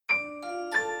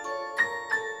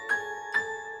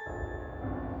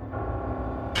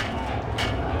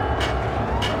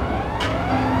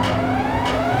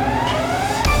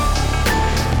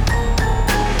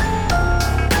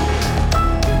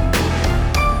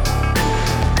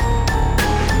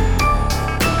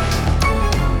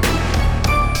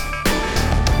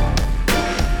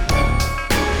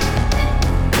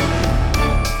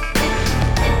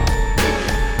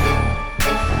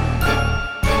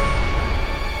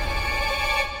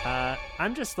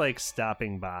I'm just like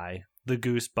stopping by the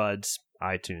Goosebuds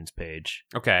iTunes page.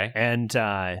 Okay. And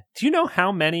do you know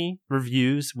how many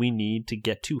reviews we need to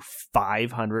get to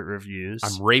 500 reviews?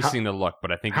 I'm racing to look,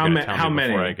 but I think you're going to tell me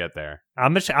before I get there.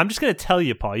 I'm just going to tell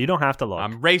you, Paul. You don't have to look.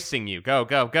 I'm racing you. Go,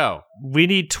 go, go. We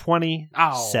need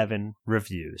 27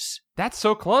 reviews. That's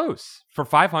so close. For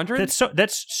 500?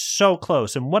 That's so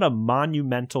close. And what a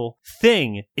monumental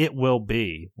thing it will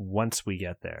be once we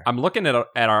get there. I'm looking at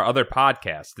our other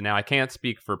podcast. Now, I can't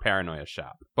speak for Paranoia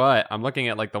Shop, but I'm looking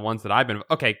at like the ones that I've been...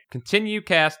 Okay, Continue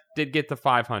Cast did get to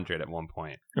 500 at one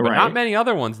point. But not many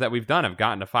other ones that we've done have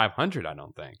gotten to 500, I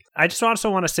don't think. I just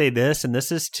also want to say this, and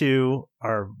this is to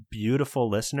our beautiful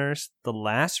listeners. The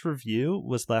last review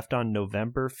was left on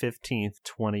November 15th,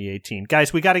 2018.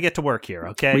 Guys, we got to get to work here,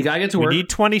 okay? We got to get to work. We need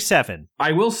 27.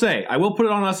 I will say, I will put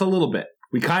it on us a little bit.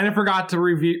 We kind of forgot to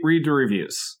read the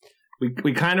reviews.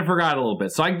 We kind of forgot a little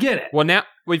bit, so I get it. Well, now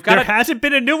we've got... There hasn't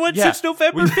been a new one since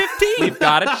November 15th. We've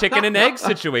got a chicken and egg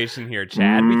situation here,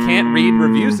 Chad. We can't read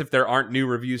reviews if there aren't new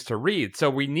reviews to read. So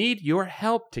we need your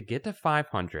help to get to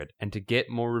 500 and to get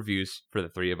more reviews for the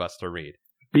three of us to read.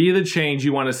 Be the change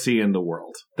you want to see in the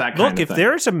world. That kind Look, of if thing.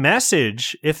 there's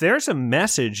a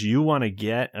message you want to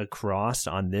get across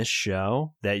on this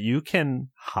show that you can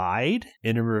hide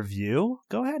in a review,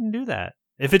 go ahead and do that.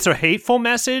 If it's a hateful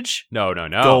message, no,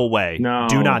 go away. No.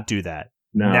 Do not do that.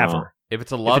 No. Never. If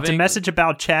it's If it's a message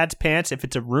about Chad's pants, if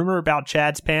it's a rumor about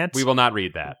Chad's pants, we will not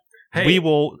read that. Hey. We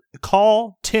will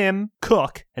call Tim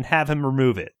Cook and have him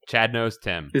remove it. Chad knows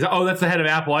Tim. That's the head of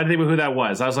Apple. I didn't think who that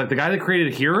was. I was like, the guy that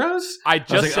created Heroes? I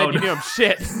just said you knew him.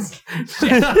 Shit.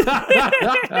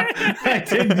 I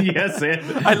didn't. Yes,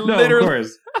 I literally... Of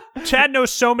course. Chad knows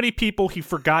so many people he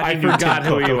forgot. I forgot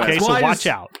who he was. Okay, well, so watch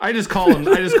out. I just call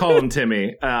him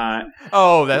Timmy.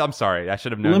 I'm sorry. I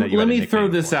should have known that. Let me throw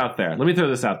this out there.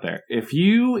 If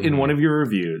you, in one of your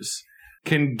reviews,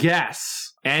 can guess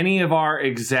any of our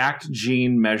exact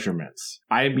gene measurements,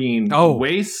 I mean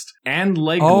waist and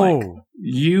leg length,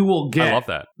 you will get I love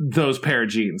that. Those pair of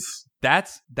jeans.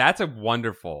 That's a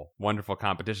wonderful, wonderful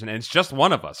competition, and it's just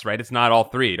one of us, right? It's not all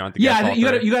three. You don't have to guess all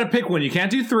three. You got to pick one. You can't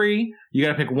do three. You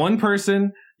got to pick one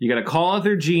person. You got to call out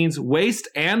their jeans, waist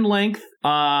and length.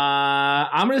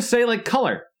 I'm gonna say like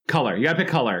color. You got to pick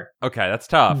color. Okay, that's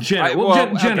tough. General.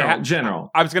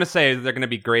 I was gonna say they're gonna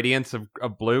be gradients of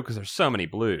blue because there's so many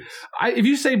blues. I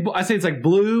say it's like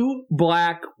blue,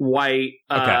 black, white,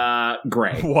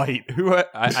 gray. White.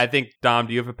 I think, Dom,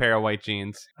 do you have a pair of white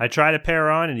jeans? I tried a pair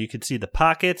on, and you could see the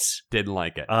pockets. Didn't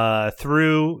like it.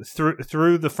 Through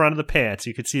the front of the pants,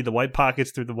 you could see the white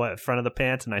pockets through the front of the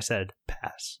pants, and I said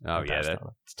pass. Oh yeah, it's a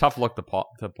tough look to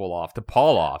pull off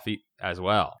as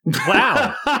well.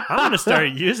 Wow, I'm gonna start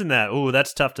using that. Ooh,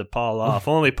 that's tough to pull off.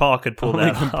 Only Paul could pull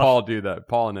that off. Paul do that,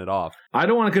 pulling it off. I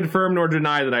don't want to confirm nor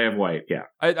deny that I have white. Yeah.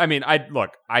 I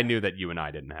knew that you and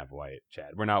I didn't have white,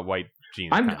 Chad. We're not white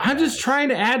jeans. I'm just trying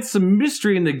to add some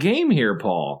mystery in the game here,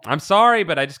 Paul. I'm sorry,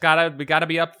 but we gotta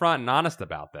be upfront and honest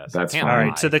about this. That's fine. All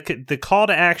right. So the call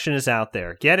to action is out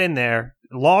there. Get in there.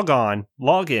 Log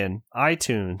in,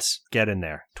 iTunes, get in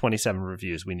there. 27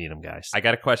 reviews. We need them, guys. I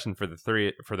got a question for the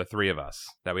three of us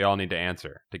that we all need to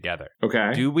answer together.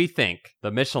 Okay. Do we think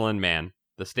the Michelin Man,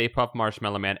 the Stay Puft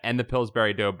Marshmallow Man, and the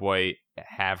Pillsbury Doughboy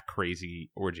have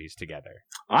crazy orgies together?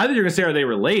 I think you're going to say, are they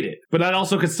related? But that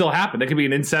also could still happen. That could be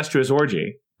an incestuous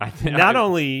orgy. Not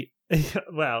only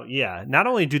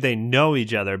do they know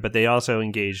each other, but they also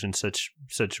engage in such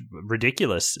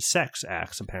ridiculous sex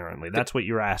acts, apparently. That's what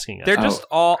you're asking us. They're just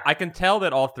I can tell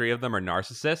that all three of them are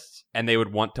narcissists, and they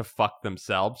would want to fuck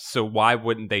themselves, so why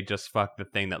wouldn't they just fuck the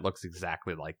thing that looks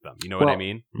exactly like them? You know what I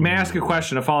mean? May I ask a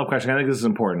question, a follow-up question? I think this is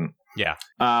important. Yeah.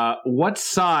 What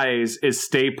size is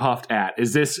Stay Puft at?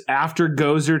 Is this after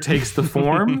Gozer takes the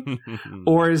form?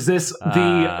 Or is this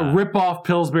the rip-off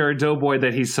Pillsbury Doughboy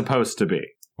that he's supposed to be?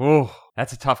 Oh,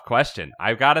 that's a tough question.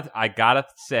 I gotta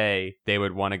say they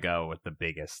would want to go with the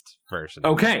biggest version.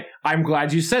 Okay, I'm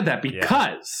glad you said that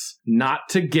because not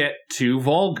to get too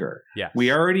vulgar. Yeah,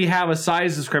 we already have a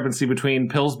size discrepancy between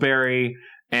Pillsbury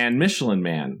and Michelin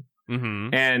Man.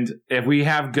 Mm-hmm. And if we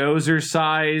have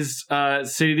Gozer-sized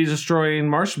City Destroying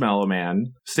Marshmallow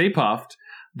Man, Stay Puft,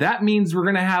 that means we're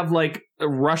gonna have like a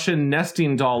Russian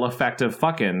nesting doll effect of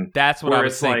fucking. That's what I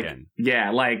was thinking.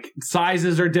 Like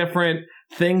sizes are different.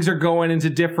 Things are going into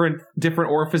different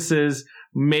orifices,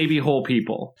 maybe whole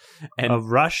people. And a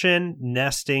Russian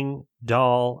nesting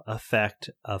doll effect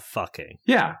of fucking.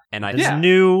 Yeah. And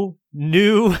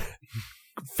new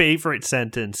favorite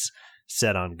sentence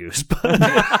set on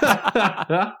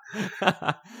Goosebumps.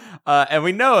 And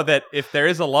we know that if there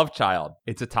is a love child,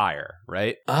 it's a tire,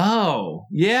 right? Oh,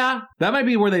 yeah. That might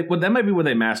be where they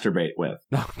masturbate with.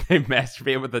 No, they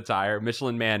masturbate with the tire.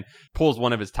 Michelin Man pulls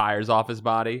one of his tires off his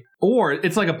body. Or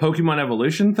it's like a Pokemon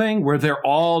evolution thing where they're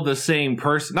all the same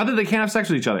person. Not that they can't have sex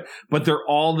with each other, but they're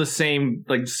all the same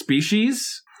like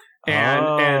species.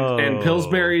 And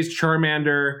Pillsbury's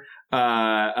Charmander,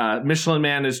 Michelin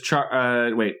Man is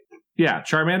Charmeleon.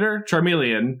 Charmeleon,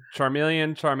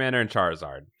 Charmander, and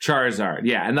Charizard,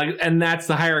 yeah. And that's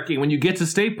the hierarchy. When you get to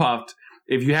Stay Puft,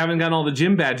 if you haven't gotten all the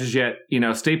gym badges yet,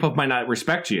 Stay Puft might not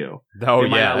respect you. Oh, it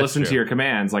might not listen to your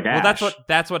commands like Ash. Well,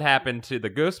 that's what happened to the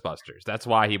Ghostbusters. That's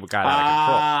why he got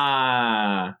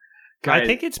out of control. I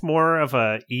think it's more of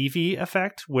a Eevee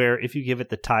effect, where if you give it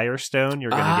the tire stone,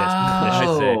 you're going to get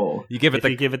delicious. You give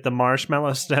it the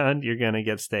marshmallow stone, you're going to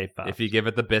get Stay Puft. If you give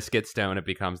it the biscuit stone, it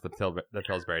becomes the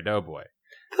Pillsbury Doughboy.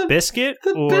 Biscuit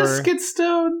biscuit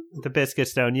stone? The biscuit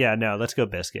stone. Yeah, no, let's go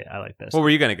biscuit. I like biscuit. What were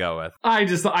you going to go with? I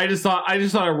just thought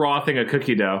a raw thing of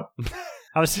cookie dough.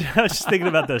 I was just thinking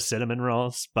about those cinnamon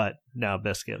rolls, but no,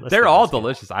 biscuit. They're all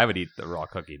delicious. I would eat the raw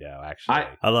cookie dough, actually.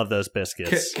 I love those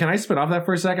biscuits. Can I spin off that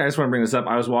for a second? I just want to bring this up.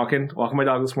 I was walking my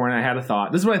dog this morning. I had a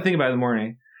thought. This is what I think about in the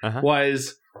morning.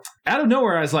 Was out of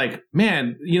nowhere, I was like,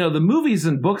 man, the movies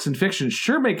and books and fiction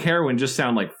sure make heroin just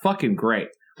sound like fucking great.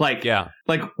 Like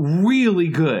really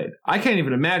good. I can't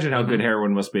even imagine how good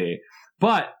heroin must be.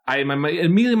 But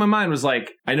immediately my mind was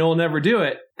like, I know I'll never do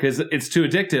it because it's too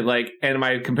addictive. Like, and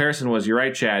my comparison was, you're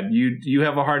right, Chad. You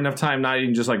have a hard enough time not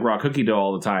eating just like raw cookie dough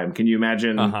all the time. Can you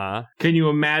imagine? Can you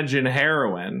imagine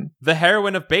heroin? The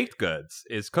heroin of baked goods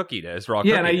is cookie dough, is raw.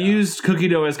 Yeah, cookie and I dough. used cookie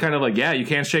dough as kind of like, you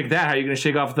can't shake that. How are you going to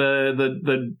shake off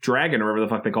the dragon or whatever the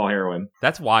fuck they call heroin?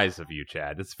 That's wise of you,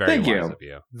 Chad. That's very wise of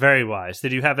you. Very wise.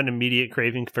 Did you have an immediate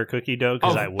craving for cookie dough?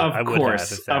 Because I would have.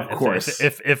 Of course.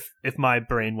 If my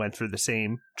brain went through the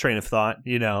same train of thought,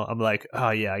 I'm like,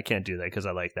 oh yeah, I can't do that because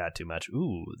I like that too much.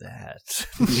 Ooh, that.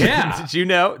 Yeah.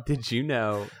 Did you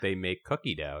know they make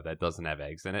cookie dough that doesn't have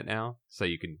eggs in it now, so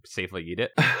you can safely eat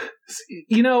it?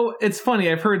 It's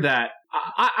funny. I've heard that.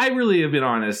 I really have been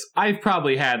honest. I've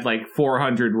probably had like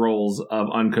 400 rolls of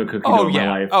uncooked cookie dough in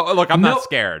my life. Oh, look, I'm not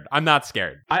scared. I'm not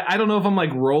scared. I don't know if I'm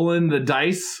like rolling the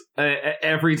dice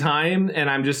every time and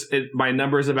I'm just, my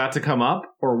number is about to come up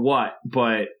or what,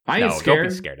 but I ain't scared. Don't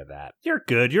be scared of that. You're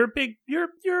good. You're big.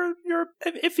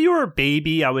 If you were a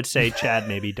baby, I would say, Chad,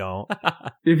 maybe don't.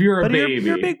 If you're a baby.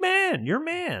 You're a big man. You're a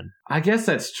man. I guess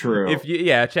that's true.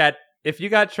 Chad. If you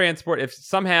got if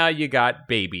somehow you got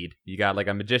babied, you got like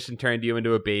a magician turned you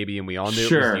into a baby and we all knew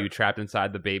it was you trapped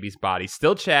inside the baby's body,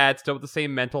 still Chad, still with the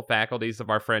same mental faculties of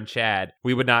our friend Chad,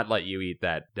 we would not let you eat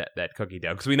that cookie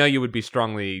dough because we know you would be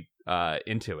strongly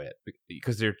into it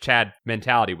because your Chad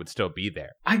mentality would still be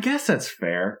there. I guess that's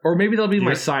fair. Or maybe that'll be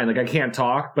my sign. Like I can't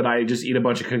talk, but I just eat a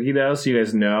bunch of cookie dough so you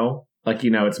guys know. Like,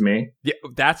 it's me. Yeah,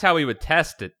 that's how we would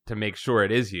test it to make sure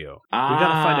it is you. We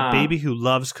gotta find a baby who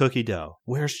loves cookie dough.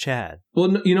 Where's Chad?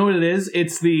 Well, you know what it is?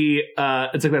 It's it's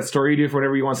like that story you do for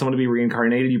whenever you want someone to be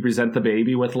reincarnated. You present the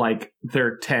baby with like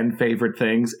their 10 favorite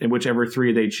things, and whichever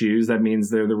 3 they choose, that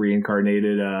means they're the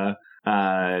reincarnated. I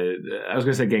was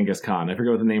gonna say Genghis Khan. I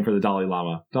forget what the name for the Dalai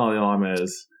Lama. Dalai Lama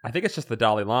is. I think it's just the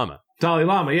Dalai Lama. Dalai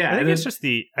Lama, yeah.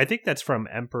 I think that's from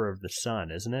Emperor of the Sun,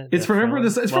 isn't it? It's from Emperor of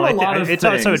the Sun. It's from a lot of things. It's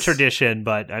also a tradition,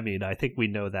 but I mean, I think we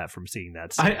know that from seeing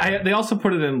that. They also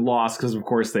put it in Lost because, of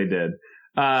course, they did.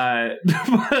 But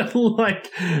like,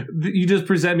 you just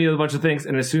present me with a bunch of things,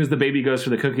 and as soon as the baby goes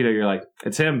for the cookie dough, you're like,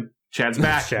 it's him. Chad's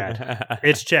back.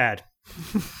 It's Chad.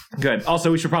 Good.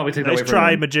 Also, we should probably take that away from him.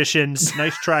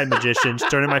 Nice try, magicians.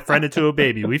 Turning my friend into a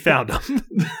baby. We found him.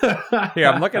 Here,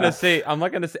 I'm looking to see.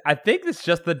 I think it's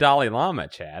just the Dalai Lama,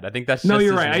 Chad. I think that's no. Just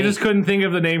you're right. name. I just couldn't think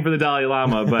of the name for the Dalai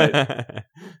Lama, but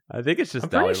I think it's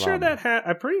just. I'm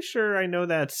pretty sure I know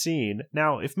that scene.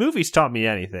 Now, if movies taught me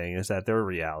anything, is that they're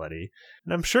reality,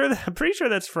 and I'm pretty sure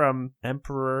that's from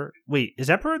Emperor. Wait, is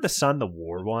Emperor of the Sun the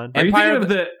war one? Are you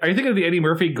thinking of the Eddie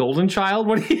Murphy Golden Child?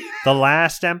 What? The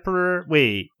Last Emperor.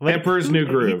 Wait, Emperor's New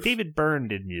Groove. David Byrne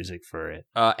did music for it.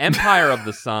 Empire of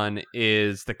the Sun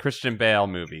is the Christian Bale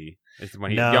movie. It's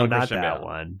when he's young Christian Bale.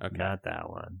 One. Okay. Not that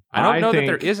one. I don't know that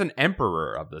there is an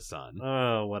Emperor of the Sun.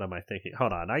 Oh, what am I thinking?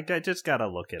 Hold on, I just gotta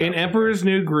look it up. In Emperor's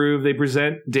New Groove, they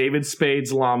present David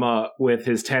Spade's llama with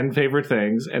his 10 favorite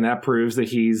things, and that proves that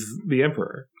he's the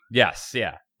emperor. Yes,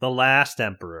 yeah. The Last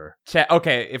Emperor.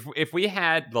 Okay, if we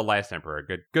had The Last Emperor,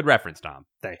 good reference, Dom.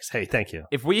 Thanks. Hey, thank you.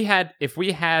 If we had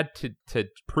to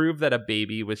prove that a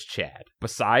baby was Chad,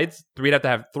 besides, we'd have to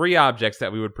have 3 objects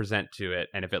that we would present to it,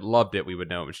 and if it loved it, we would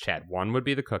know it was Chad. One would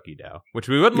be the cookie dough, which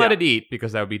we wouldn't let it eat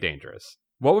because that would be dangerous.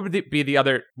 What would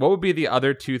be the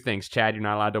other 2 things? Chad, you're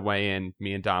not allowed to weigh in.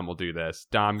 Me and Dom will do this.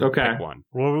 Dom, pick one.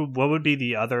 What would be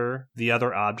the other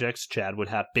objects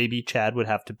baby Chad would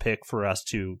have to pick for us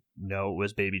to know it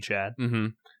was baby Chad? Mm-hmm.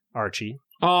 Archie.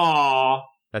 Aww.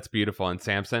 That's beautiful. And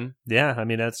Samson? Yeah, I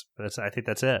mean that's I think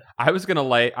that's it. I was gonna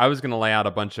lay out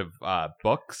a bunch of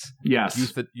books.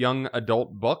 Yes. Young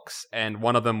adult books, and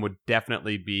one of them would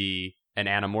definitely be an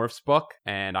Animorphs book,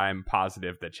 and I'm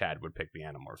positive that Chad would pick the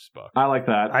Animorphs book. I like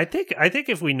that. I think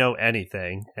if we know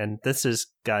anything, and this is,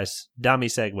 guys, dummy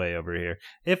segue over here.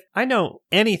 If I know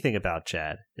anything about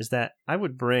Chad, is that I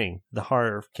would bring the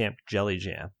Horror of Camp Jelly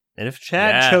Jam. And if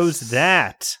Chad chose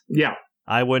that,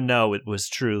 I would know it was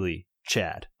truly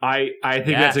Chad. I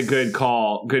think that's a good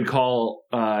call. Good call,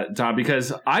 Dom,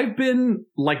 because I've been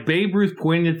like Babe Ruth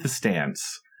pointing at the stands.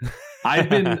 I've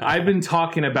been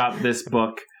talking about this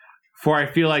book for, I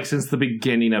feel like, since the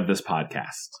beginning of this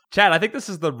podcast. Chad, I think this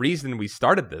is the reason we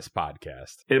started this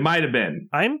podcast. It might have been.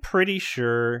 I'm pretty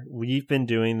sure we've been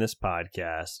doing this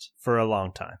podcast for a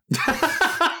long time.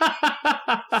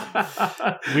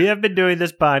 We have been doing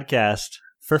this podcast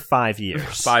for 5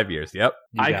 years. 5 years, yep.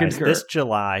 I concur. This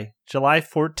July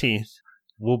 14th,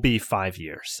 will be 5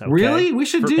 years. Okay? Really? We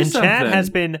should do something. And Chad has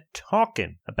been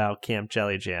talking about Camp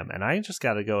Jelly Jam, and I just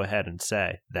got to go ahead and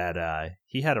say that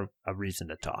he had a reason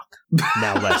to talk.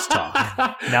 Now let's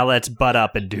talk. Now let's butt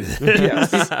up and do this.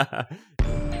 Yes.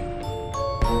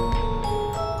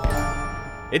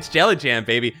 It's Jelly Jam,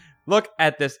 baby. Look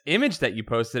at this image that you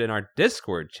posted in our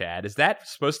Discord, Chad. Is that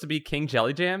supposed to be King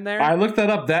Jelly Jam there? I looked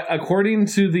that up. That, according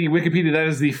to the Wikipedia, that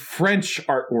is the French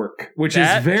artwork, which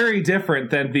is very different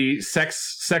than the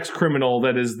sex criminal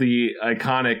that is the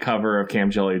iconic cover of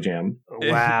Camp Jelly Jam.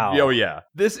 Wow. Oh, yeah.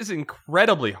 This is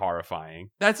incredibly horrifying.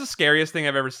 That's the scariest thing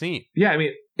I've ever seen. Yeah, I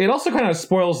mean, it also kind of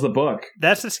spoils the book.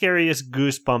 That's the scariest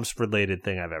Goosebumps-related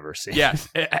thing I've ever seen. Yes,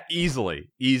 easily.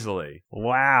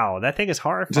 Wow, that thing is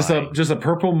horrifying. Just a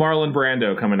purple Marlon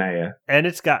Brando coming at you, and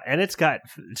it's got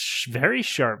very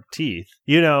sharp teeth.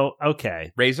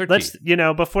 Okay, razor teeth.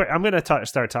 Before I'm going to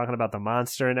start talking about the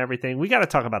monster and everything, we got to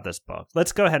talk about this book.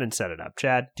 Let's go ahead and set it up.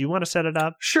 Chad, do you want to set it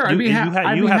up? Sure, I'd be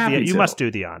happy. You must do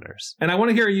the honors. And I want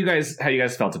to hear how you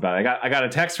guys felt about it. I got a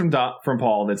text from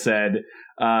Paul that said,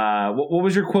 what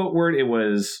was your quote word? It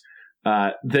was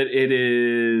that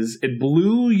it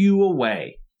blew you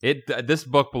away. This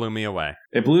book blew me away.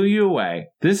 It blew you away.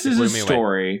 This is a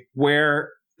story where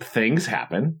things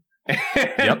happen.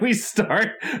 And we start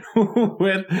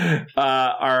with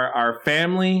our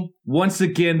family once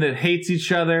again that hates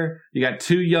each other. You got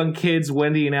 2 young kids,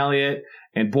 Wendy and Elliot,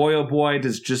 and boy oh boy,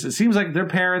 it seems like their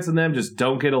parents and them just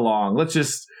don't get along. Let's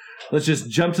just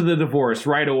jump to the divorce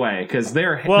right away because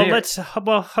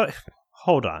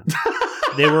hold on.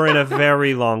 They were in a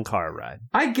very long car ride.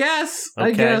 I guess,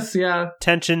 yeah.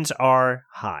 Tensions are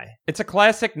high. It's a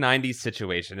classic 90s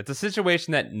situation. It's a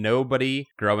situation that nobody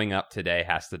growing up today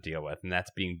has to deal with, and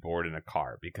that's being bored in a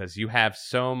car because you have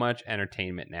so much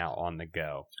entertainment now on the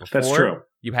go. Before, that's true.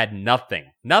 You had nothing.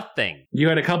 You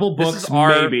had a couple books,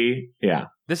 maybe. Yeah.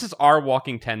 This is our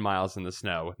walking 10 miles in the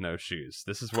snow with no shoes.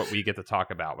 This is what we get to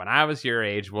talk about. When I was your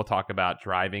age, we'll talk about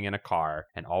driving in a car,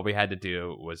 and all we had to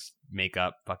do was make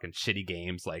up fucking shitty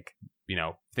games like,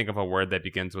 think of a word that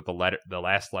begins with the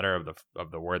last letter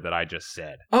of the word that I just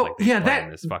said. Oh, like yeah,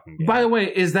 this fucking game. By the way,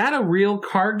 is that a real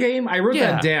car game? I wrote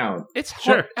that down. It's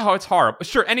sure. It's horrible.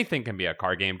 Sure, anything can be a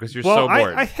car game because you're so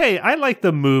bored. I like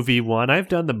the movie one. I've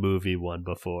done the movie one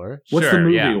before. What's the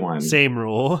movie one? Same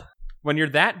rule. When you're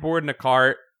that bored in a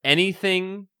car,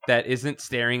 anything that isn't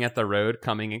staring at the road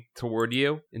coming toward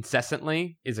you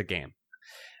incessantly is a game.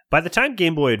 By the time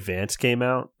Game Boy Advance came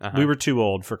out, we were too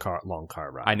old for long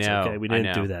car rides. I know. Okay? We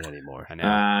didn't do that anymore. I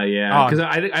know. Yeah. Because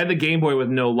I had the Game Boy with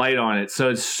no light on it.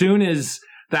 So as soon as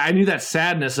I knew that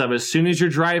sadness of as soon as you're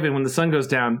driving, when the sun goes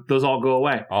down, those all go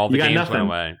away. All the games went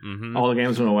away. Mm-hmm. All the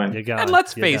games went away. And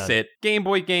let's face it, Game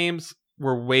Boy games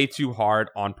were way too hard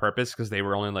on purpose because they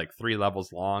were only like 3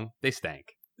 levels long. They stank.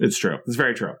 It's true. It's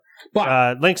very true.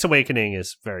 But Link's Awakening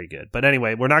is very good. But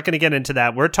anyway, we're not going to get into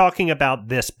that. We're talking about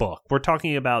this book. We're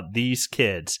talking about these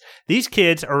kids. These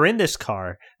kids are in this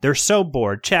car. They're so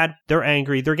bored. Chad, they're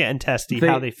angry. They're getting testy.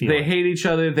 How they feel. They hate each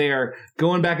other. They are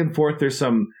going back and forth. There's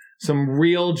some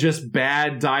real just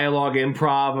bad dialogue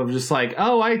improv of just like,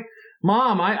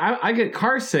 Mom, I get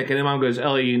car sick. And then Mom goes,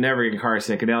 Ellie, you never get car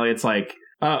sick. And Elliot's like,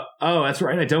 that's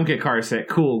right. I don't get car sick.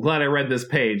 Cool. Glad I read this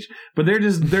page. But they're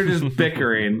just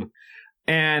bickering.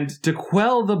 And to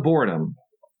quell the boredom,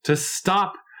 to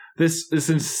stop this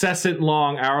incessant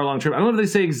hour-long trip. I don't know if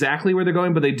they say exactly where they're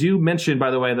going, but they do mention, by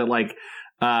the way, that like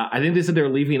I think they said they're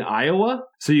leaving Iowa,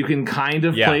 so you can kind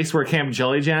of place where Camp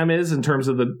Jelly Jam is in terms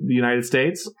of the United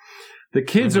States. The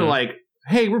kids are like,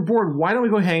 hey, we're bored. Why don't we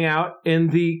go hang out in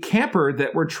the camper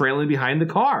that we're trailing behind the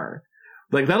car?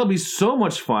 Like, that'll be so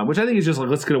much fun, which I think is just like,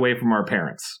 let's get away from our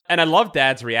parents. And I love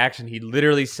Dad's reaction. He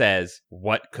literally says,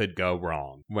 what could go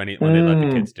wrong when they let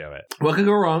the kids do it? What could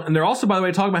go wrong? And they're also, by the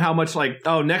way, talking about how much like,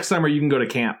 next summer you can go to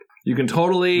camp. You can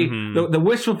totally, the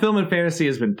wish fulfillment fantasy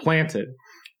has been planted.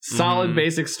 Solid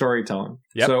basic storytelling.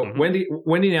 Yep. So Wendy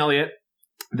and Elliot,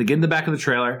 they get in the back of the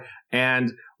trailer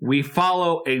and we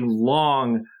follow a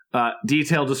long,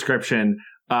 detailed description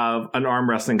of an arm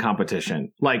wrestling competition.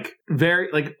 Like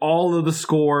all of the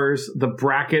scores, the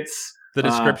brackets. The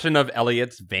description of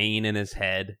Elliot's vein in his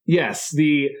head. Yes.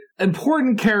 The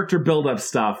important character build-up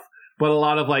stuff. But a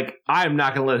lot of like, I'm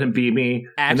not going to let him beat me.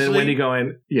 Actually, and then Wendy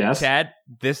going, yes. Chad,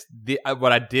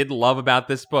 what I did love about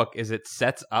this book is it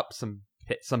sets up some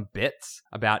bits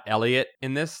about Elliot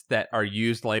in this that are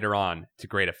used later on to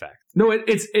great effect. No,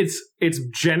 it's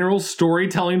general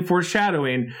storytelling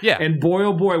foreshadowing. Yeah. And boy,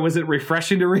 oh boy, was it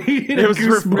refreshing to read. It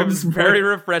was very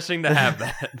refreshing to have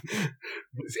that.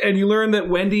 And you learn that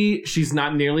Wendy, she's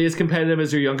not nearly as competitive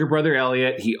as her younger brother,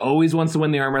 Elliot. He always wants to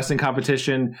win the arm wrestling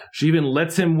competition. She even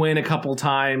lets him win a couple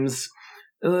times.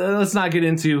 Let's not get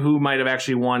into who might have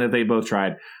actually won if they both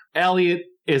tried. Elliot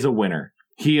is a winner.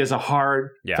 He is a hard,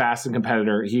 fast and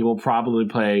competitor. He will probably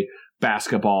play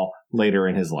basketball later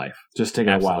in his life. Just take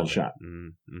a wild shot.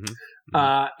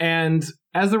 And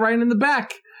as they're riding in the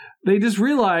back, they just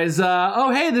realize,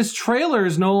 hey, this trailer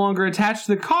is no longer attached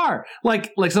to the car.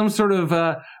 Like some sort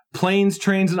of planes,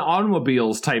 trains, and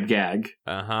automobiles type gag.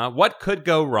 What could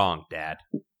go wrong, Dad?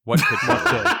 What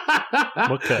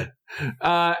could?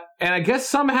 And I guess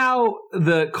somehow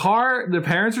the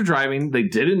parents are driving. They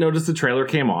didn't notice the trailer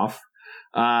came off.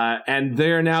 And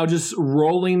they're now just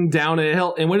rolling down a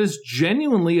hill in what is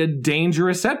genuinely a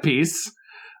dangerous set piece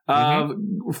of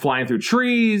flying through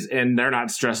trees, and they're not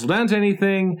stressed down to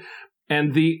anything.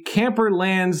 And the camper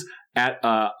lands at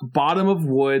bottom of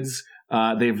woods.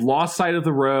 They've lost sight of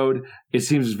the road. It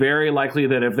seems very likely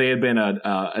that if they had been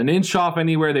an inch off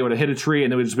anywhere, they would have hit a tree,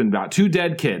 and it would have just been about two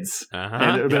dead kids.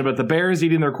 And it would have been about the bears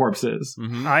eating their corpses.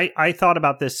 I thought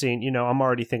about this scene. I'm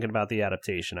already thinking about the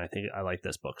adaptation. I think I like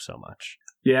this book so much.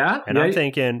 Yeah? And I'm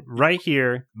thinking, right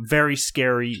here, very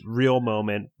scary, real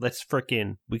moment. We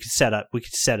could set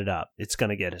it up. It's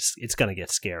gonna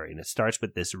get scary. And it starts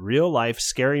with this real life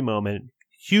scary moment,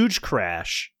 huge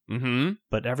crash,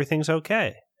 but everything's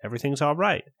okay. Everything's all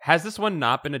right. Has this one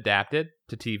not been adapted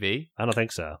to TV? I don't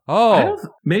think so. Oh,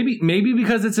 maybe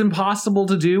because it's impossible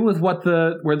to do with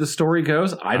where the story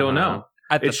goes. I don't know.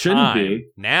 It shouldn't be.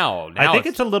 Now I think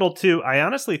it's a little too. I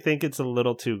honestly think it's a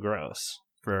little too gross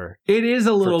for. It is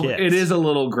a little. Kids. It is a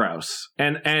little gross.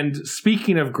 And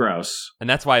speaking of gross, and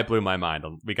that's why it blew my mind.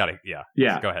 We got to.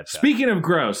 Yeah. Go ahead. Chad. Speaking of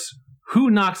gross, who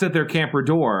knocks at their camper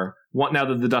door? Now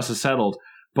that the dust has settled.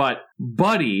 But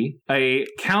Buddy, a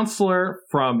counselor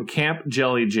from Camp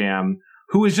Jelly Jam,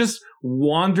 who has just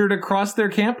wandered across their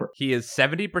camper. He is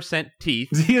 70% teeth.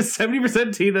 He has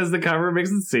 70% teeth, as the cover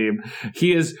makes it seem.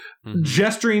 He is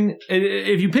gesturing.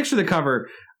 If you picture the cover,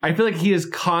 I feel like he is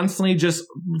constantly just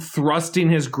thrusting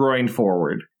his groin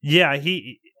forward. Yeah,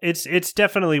 it's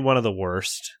definitely one of the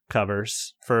worst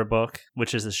covers for a book,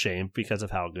 which is a shame because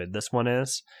of how good this one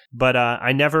is. But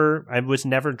I was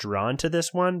never drawn to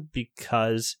this one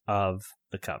because of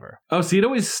the cover. Oh, see, it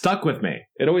always stuck with me.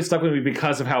 It always stuck with me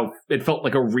because of how it felt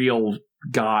like a real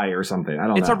guy or something. I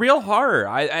don't know. It's a real horror.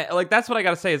 I like, that's what I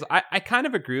gotta say is I kind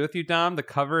of agree with you, Dom. The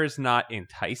cover is not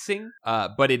enticing,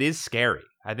 but it is scary.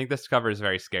 I think this cover is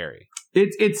very scary.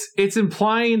 It's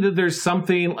implying that there's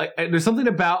something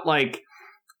about like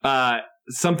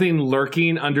something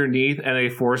lurking underneath and a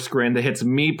forced grin that hits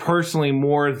me personally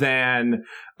more than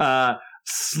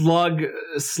slug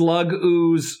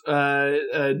ooze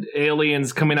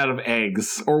aliens coming out of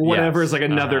eggs or whatever is like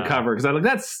another cover, because I'm like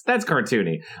that's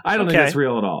cartoony. I don't think that's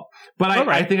real at all. But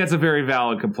I think that's a very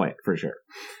valid complaint for sure.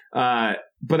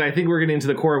 But I think we're getting into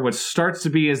the core of what starts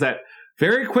to be is that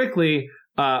very quickly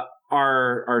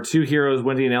our two heroes,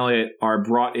 Wendy and Elliot, are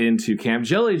brought into Camp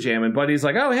Jelly Jam, and Buddy's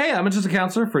like, "Oh, hey, I'm just a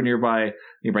counselor for nearby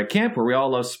camp where we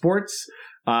all love sports.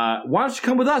 Why don't you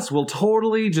come with us? We'll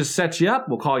totally just set you up.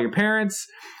 We'll call your parents."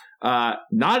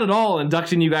 Not at all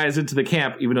inducting you guys into the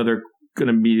camp, even though they're going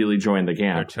to immediately join the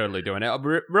camp. They're totally doing it.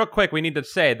 Real quick, we need to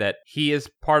say that he is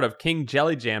part of King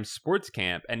Jelly Jam's sports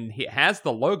camp, and he has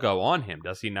the logo on him,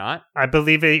 does he not? I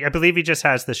believe he just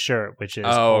has the shirt, which is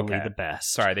only the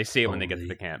best. Sorry, they see it when they get to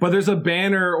the camp. But there's a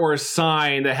banner or a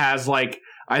sign that has like,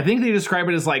 I think they describe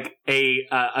it as like a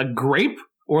grape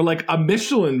or like a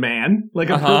Michelin man, like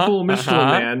a purple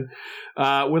Michelin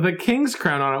man with a king's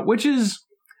crown on it, which is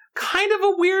kind of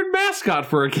a weird mascot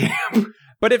for a camp.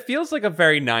 But it feels like a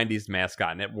very 90s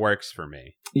mascot, and it works for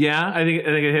me. Yeah, I think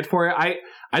it hit for it. I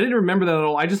didn't remember that at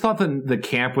all. I just thought that the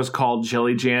camp was called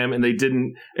Jelly Jam, and they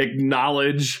didn't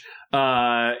acknowledge,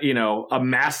 a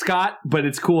mascot. But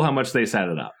it's cool how much they set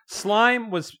it up. Slime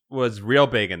was real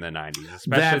big in the 90s, especially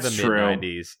That's the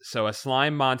mid-90s. So a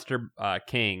slime monster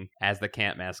king as the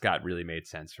camp mascot really made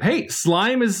sense for me. Hey,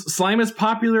 slime is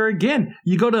popular again.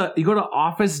 You go to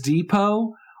Office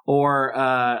Depot. Or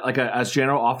like a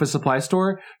general office supply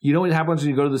store, you know what happens when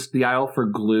you go to the aisle for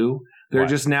glue? There are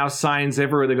just now signs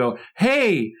everywhere that go,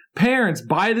 "Hey, parents,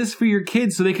 buy this for your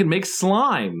kids so they can make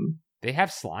slime." They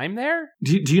have slime there?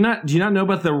 Do you not know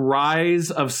about the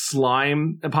rise of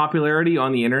slime popularity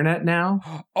on the internet now?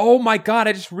 Oh my god!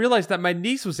 I just realized that my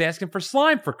niece was asking for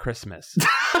slime for Christmas.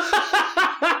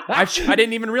 I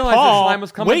didn't even realize that slime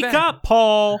was coming back. Wake up,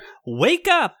 Paul! Wake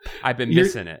up! I've been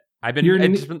missing it. I'm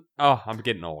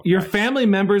getting old. Your family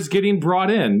members getting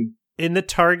brought in the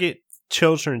Target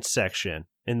children's section.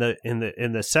 In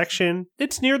the section,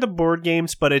 it's near the board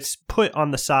games, but it's put on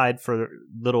the side for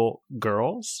little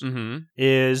girls. Mm-hmm.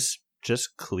 Is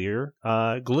just clear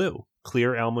glue,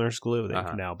 clear Elmer's glue that you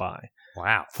can now buy.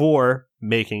 Wow. For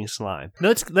making slime.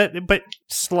 But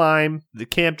slime, the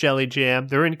Camp Jelly Jam,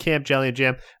 they're in Camp Jelly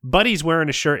Jam. Buddy's wearing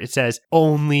a shirt. It says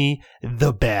 "Only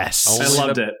the best." I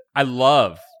loved it.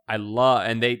 I love,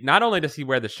 and they not only does he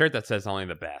wear the shirt that says "Only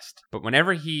the best," but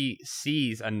whenever he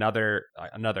sees another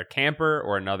camper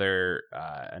or another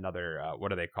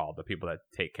what are they called? The people that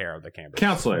take care of the campers,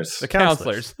 counselors. The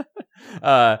counselors.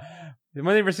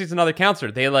 Whenever he sees another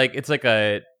counselor, they it's like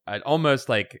an almost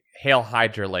like Hail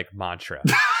Hydra like mantra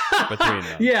between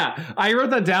them. Yeah, I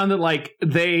wrote that down that like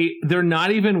they're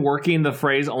not even working the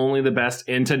phrase "only the best"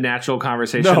 into natural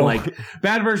conversation. No. Like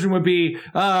bad version would be,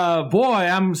 boy,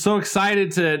 I'm so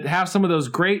excited to have some of those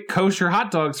great kosher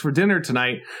hot dogs for dinner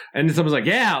tonight. And someone's like,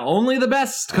 yeah, only the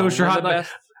best kosher hot dogs.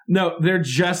 No, they're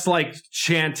just like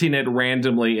chanting it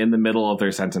randomly in the middle of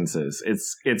their sentences.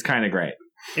 It's kind of great.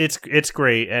 It's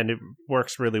great, and it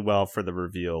works really well for the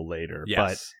reveal later.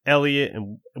 Yes. But Elliot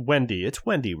and Wendy, it's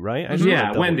Wendy, right?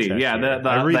 Yeah, Wendy. Yeah,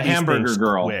 the hamburger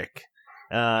girl. Quick.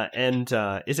 And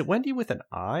is it Wendy with an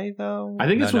I though? I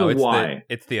think it's with a Y.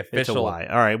 It's the official. It's a Y.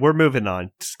 All right, we're moving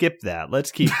on. Skip that.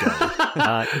 Let's keep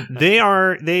going.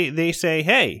 They say,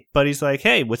 "Hey," Buddy's like,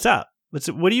 "Hey, what's up?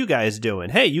 What are you guys doing?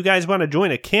 Hey, you guys want to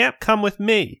join a camp? Come with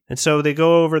me." And so they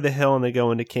go over the hill and they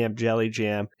go into Camp Jelly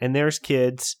Jam. And there's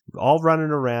kids all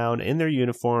running around in their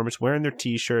uniforms, wearing their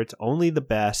t-shirts, only the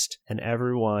best. And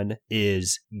everyone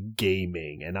is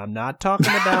gaming. And I'm not talking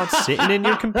about sitting in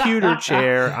your computer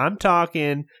chair. I'm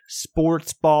talking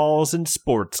sports balls and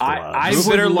sports gloves. I Move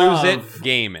it or lose it,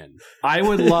 gaming. I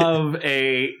would love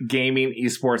a gaming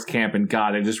esports camp. And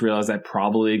God, I just realized that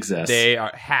probably exists. There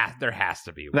has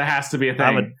to be one. That has to be a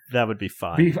thing. That would be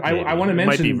fun. I want to mention, it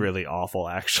might be really awful,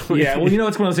 actually. Yeah, well,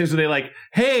 it's one of those things where they like,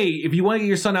 hey, if you want to get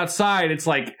your son outside, it's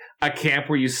like a camp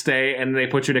where you stay and they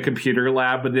put you in a computer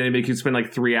lab, but then they make you spend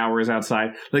like 3 hours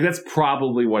outside. Like that's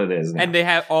probably what it is now. And they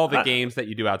have all the games that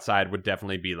you do outside would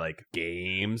definitely be like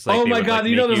games. Like oh my God,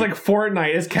 there's like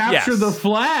Fortnite. It's capture the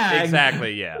flag.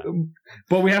 Exactly, yeah.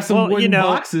 But we have some wooden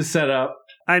boxes set up.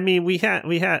 I mean, we had.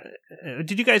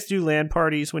 Did you guys do LAN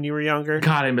parties when you were younger?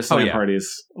 God, I miss LAN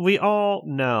parties. We all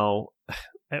know.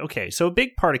 Okay, so a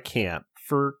big part of camp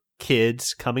for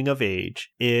kids coming of age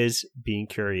is being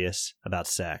curious about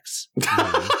sex.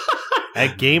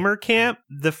 At gamer camp,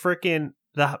 the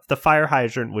fire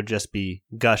hydrant would just be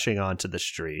gushing onto the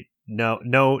street. No,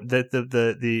 the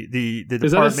department,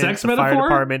 is that a sex the fire metaphor?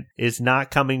 department is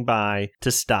not coming by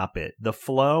to stop it. The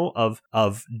flow of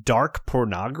dark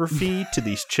pornography to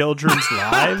these children's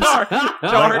lives.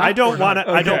 I don't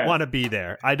want to be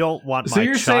there. I don't want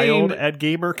my child at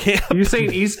gamer camp. You're saying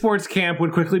esports camp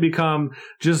would quickly become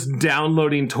just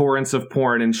downloading torrents of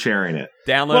porn and sharing it.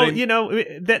 Well,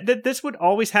 this would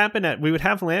always happen we would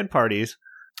have LAN parties.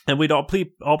 And we'd all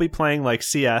be playing like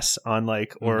CS on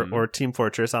like or Team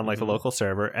Fortress on like a local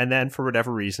server, and then for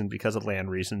whatever reason, because of LAN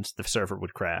reasons, the server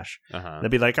would crash.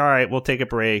 They'd be like, "All right, we'll take a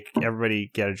break.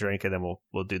 Everybody get a drink, and then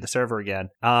we'll do the server again."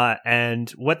 And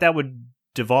what that would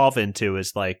devolve into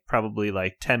is like probably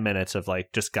like 10 minutes of like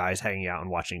just guys hanging out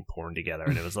and watching porn together,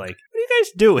 and it was like, "What are you you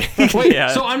guys doing? Wait,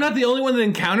 so I'm not the only one that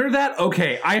encountered that?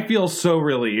 Okay, I feel so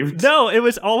relieved. No, it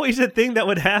was always a thing that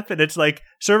would happen. It's like,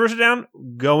 servers are down,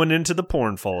 going into the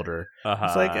porn folder.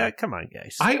 It's like, come on,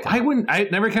 guys. I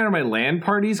never encountered my LAN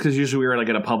parties, because usually we were like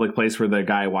at a public place where the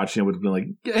guy watching it would be like,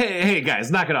 hey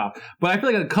guys, knock it off. But I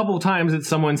feel like a couple of times at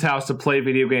someone's house to play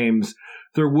video games,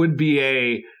 there would be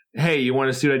a, hey, you want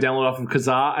to see what I download off of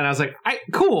Kazaa? And I was like,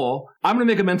 cool. I'm going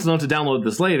to make a mental note to download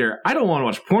this later. I don't want to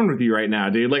watch porn with you right now,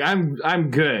 dude. Like, I'm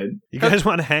good. You guys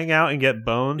want to hang out and get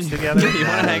bones together? You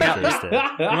want to hang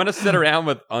out? You want to sit around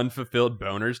with unfulfilled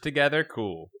boners together?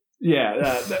 Cool.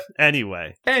 Yeah.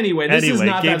 Anyway, this is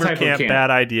not Gamer that type Camp, of camp.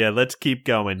 bad idea. Let's keep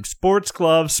going. Sports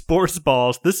clubs, sports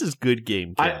balls. This is good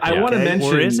game camp. I want to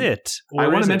mention, or is it? I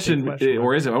want to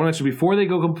mention, before they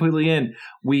go completely in,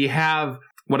 we have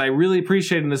what I really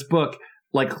appreciate in this book,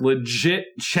 like legit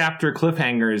chapter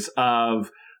cliffhangers of,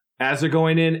 as they're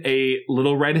going in, a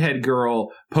little redhead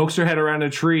girl pokes her head around a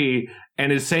tree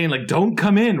and is saying, like, don't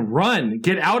come in, run,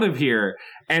 get out of here.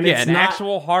 And it's an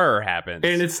actual horror happens.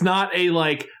 And it's not a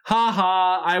like,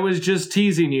 haha, I was just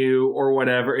teasing you or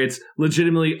whatever. It's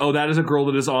legitimately, that is a girl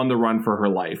that is on the run for her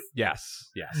life. Yes.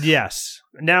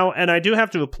 Now, and I do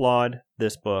have to applaud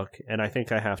this book, and I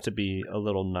think I have to be a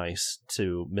little nice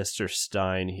to Mr.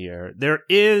 Stein here. There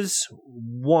is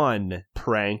one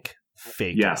prank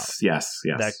fake out. Yes.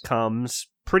 That comes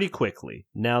pretty quickly.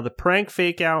 Now, the prank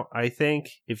fake out, I think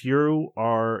if you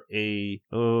are a,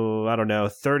 33,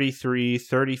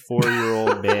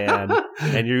 34-year-old man,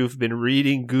 and you've been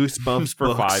reading Goosebumps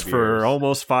books for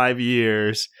almost 5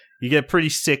 years, you get pretty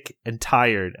sick and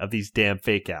tired of these damn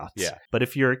fake outs. Yeah. But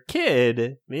if you're a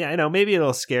kid, I know maybe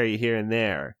it'll scare you here and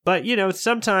there. But,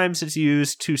 sometimes it's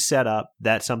used to set up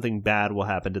that something bad will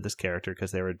happen to this character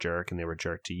because they were a jerk and they were a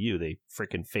jerk to you. They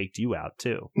freaking faked you out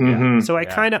too. Mm-hmm. So I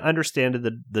kind of understand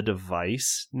the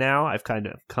device now. I've kind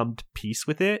of come to peace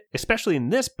with it, especially in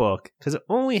this book, because it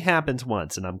only happens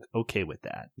once and I'm okay with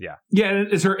that. Yeah,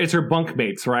 it's her bunk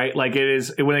mates, right? Like it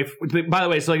is when by the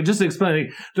way, so like just to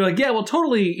explain, they're like, yeah, well,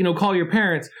 totally, call your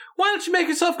parents. Why don't you make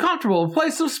yourself comfortable? Play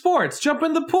some sports, jump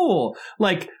in the pool.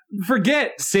 Like,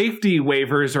 forget safety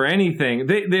waivers or anything.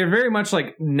 They're very much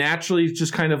like naturally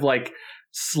just kind of like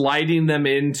sliding them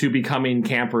into becoming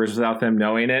campers without them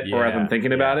knowing it or them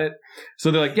thinking about it.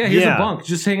 So they're like, here's a bunk,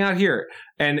 just hang out here.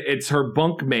 And it's her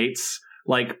bunk mates,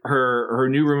 like her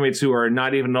new roommates who are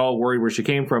not even at all worried where she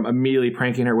came from, immediately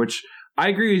pranking her, which I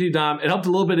agree with you, Dom. It helped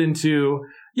a little bit into,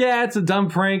 it's a dumb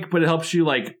prank, but it helps you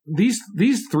like these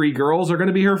three girls are going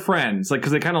to be her friends, like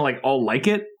because they kind of like all like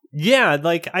it. Yeah,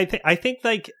 like I think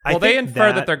they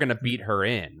infer that they're going to beat her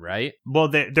in, right? Well,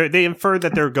 they infer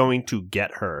that they're going to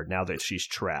get her now that she's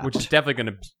trapped, which is definitely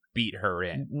going to beat her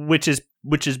in. Which is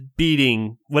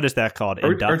beating. What is that called?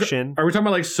 Induction. Are we talking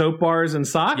about like soap bars and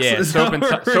socks? Yeah, soap and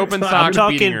socks. I'm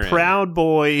talking Proud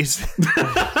Boys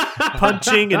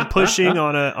punching and pushing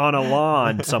on a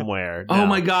lawn somewhere. Oh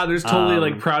my God, there's totally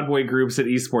like Proud Boy groups at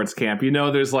esports camp.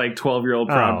 There's like 12-year-old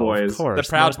Proud Boys. Of course. The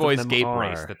Proud Boys gate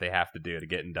race that they have to do to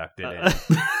get inducted in.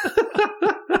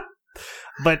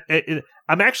 But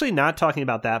I'm actually not talking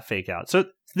about that fake out. So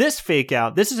this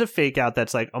is a fake out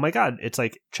that's like, oh my God, it's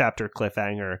like chapter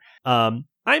cliffhanger.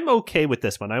 I'm okay with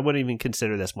this one. I wouldn't even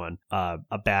consider this one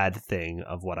a bad thing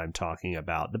of what I'm talking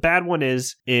about. The bad one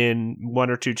is in one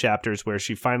or two chapters where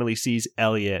she finally sees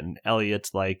Elliot and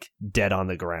Elliot's like dead on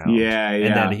the ground. Yeah.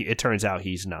 And then it turns out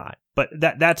he's not. But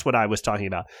that's what I was talking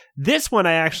about. This one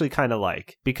I actually kind of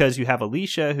like because you have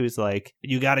Alicia who's like,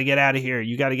 you got to get out of here.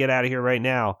 You got to get out of here right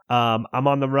now. I'm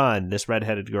on the run. This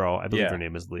redheaded girl, I believe her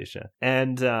name is Alicia.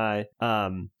 And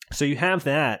so you have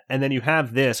that, and then you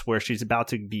have this where she's about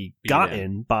to be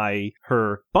gotten by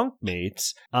her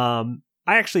bunkmates. I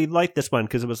actually like this one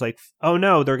because it was like, oh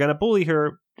no, they're going to bully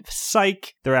her.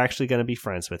 Psych, they're actually going to be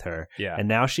friends with her. Yeah. And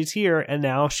now she's here, and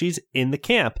now she's in the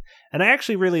camp. And I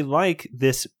actually really like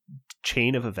this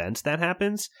chain of events that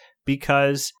happens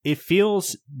because it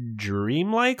feels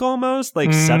dreamlike almost.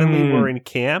 Like suddenly we're in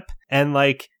camp, and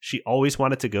like she always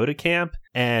wanted to go to camp,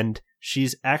 and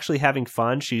she's actually having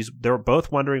fun. They're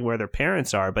both wondering where their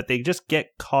parents are, but they just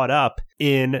get caught up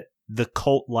in the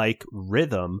cult-like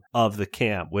rhythm of the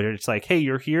camp, where it's like, hey,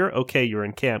 you're here? Okay, you're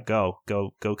in camp. Go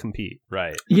compete.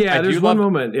 Right. Yeah, there's one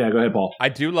moment. Yeah, go ahead, Paul. I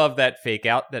do love that fake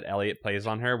out that Elliot plays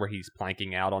on her where he's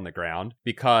planking out on the ground,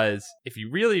 because if you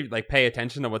really like pay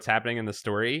attention to what's happening in the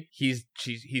story, he's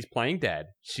playing dead.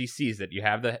 She sees it. You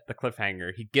have the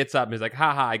cliffhanger. He gets up and he's like,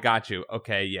 haha, I got you.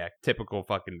 Okay, yeah, typical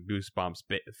fucking Goosebumps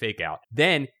fake out.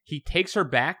 Then he takes her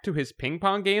back to his ping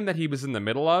pong game that he was in the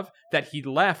middle of, that he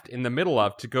left in the middle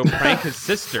of to go prank his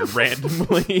sister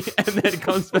randomly and then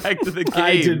comes back to the game.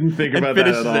 I didn't think about that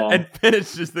at all. And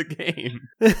finishes the game.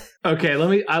 Okay,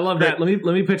 I love that. Let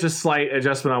me pitch a slight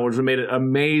adjustment on which made it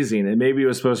amazing, and maybe it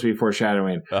was supposed to be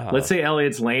foreshadowing. Let's say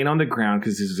Elliot's laying on the ground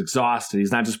because he's exhausted.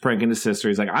 He's not just pranking his sister.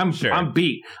 He's like, I'm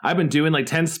beat. I've been doing like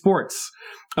 10 sports.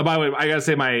 Oh, by the way, I gotta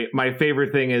say my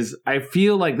favorite thing is I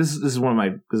feel like this is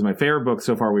my favorite book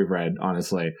so far we've read,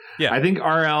 honestly. Yeah. I think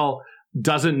RL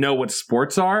doesn't know what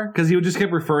sports are because he would just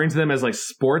keep referring to them as like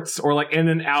sports, or like in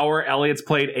an hour Elliot's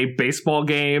played a baseball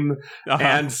game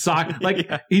and soccer. Like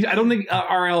I don't think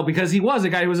RL, because he was a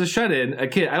guy who was a shut-in, a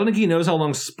kid, I don't think he knows how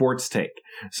long sports take.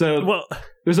 So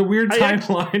there's a weird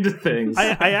timeline to things.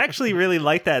 I actually really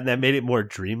like that, and that made it more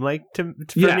dreamlike for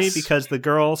me, because the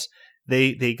girls,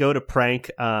 they go to prank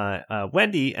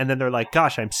Wendy, and then they're like,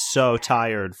 gosh, I'm so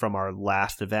tired from our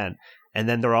last event. And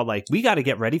then they're all like, we got to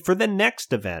get ready for the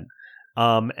next event.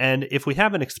 And if we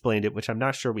haven't explained it, which I'm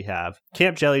not sure we have,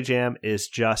 Camp Jelly Jam is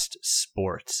just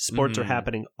sports. Sports are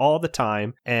happening all the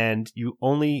time, and you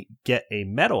only get a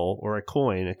medal or a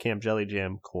coin, a Camp Jelly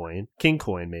Jam coin, King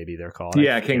Coin maybe they're called.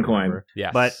 Yeah, King Coin.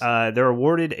 Yes. But they're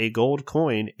awarded a gold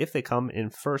coin if they come in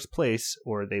first place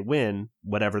or they win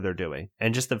whatever they're doing.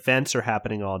 And just events are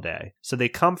happening all day. So they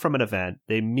come from an event,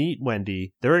 they meet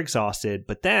Wendy, they're exhausted,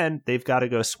 but then they've got to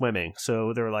go swimming.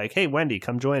 So they're like, hey, Wendy,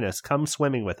 come join us. Come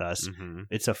swimming with us.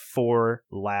 It's a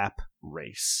 4-lap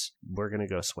race. We're going to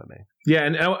go swimming. Yeah,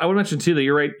 and I would mention too that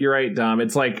you're right, Dom.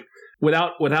 It's like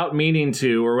without meaning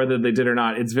to, or whether they did or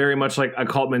not, it's very much like a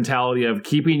cult mentality of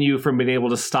keeping you from being able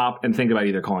to stop and think about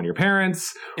either calling your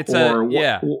parents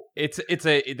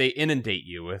they inundate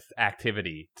you with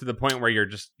activity to the point where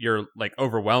you're like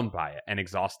overwhelmed by it and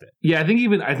exhausted. Yeah,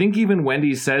 I think even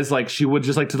Wendy says like she would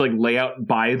just like to like lay out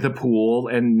by the pool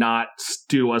and not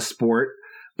do a sport.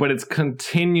 But it's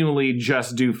continually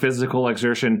just do physical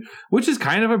exertion, which is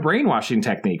kind of a brainwashing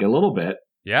technique a little bit.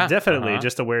 Yeah, definitely.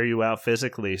 Just to wear you out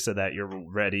physically so that you're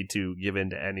ready to give in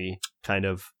to any kind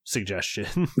of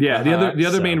suggestion. Yeah. The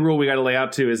other main rule we got to lay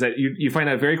out too is that you find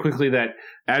out very quickly that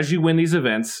as you win these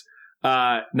events,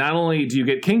 not only do you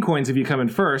get king coins if you come in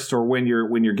first or win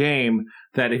your game,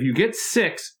 that if you get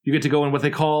 6, you get to go in what they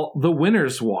call the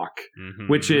winner's walk,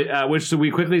 which we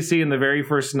quickly see in the very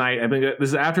first night. I think this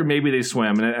is after maybe they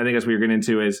swim, and I think that's what you're getting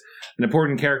into is an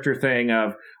important character thing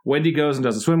of Wendy goes and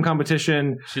does a swim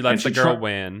competition. She lets the girl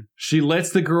win. She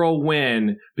lets the girl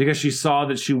win because she saw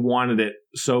that she wanted it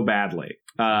so badly,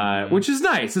 which is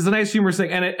nice. It's a nice humorous thing.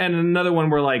 And another one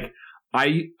where like,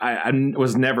 I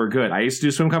was never good. I used to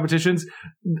do swim competitions.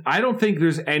 I don't think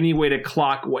there's any way to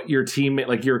clock what your teammate,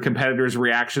 like your competitors'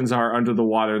 reactions are under the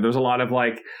water. There's a lot of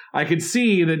like, I could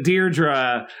see that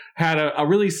Deirdre had a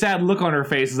really sad look on her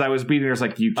face as I was beating her. It's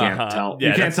like, you can't tell. Yeah,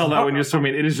 you can't tell that when you're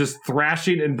swimming. It is just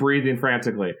thrashing and breathing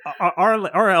frantically.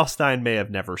 R.L. Stein may have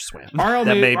never swam.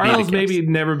 R.L.'s maybe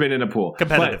never been in a pool.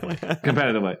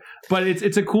 Competitively. But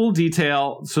it's a cool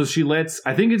detail. So she lets,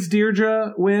 I think it's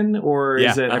Deirdre win, or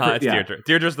is it? It's Deirdre.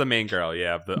 Deirdre's the main girl,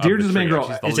 Deirdre's the main girl.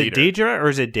 Is it Deidre or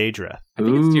is it Daedra? I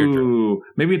think it's Deirdre.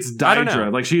 Maybe it's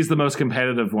Daedra. Like she's the most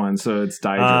competitive one, so it's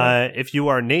Daedra. If you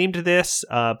are named this,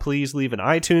 please leave an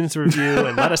iTunes review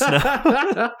and let us know.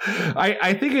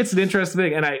 I think it's an interesting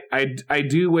thing, and I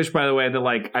do wish, by the way, that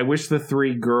like I wish the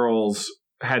 3 girls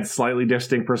had slightly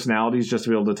distinct personalities just to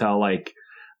be able to tell, like,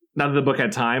 not that the book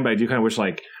had time, but I do kind of wish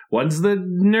like one's the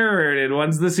nerd and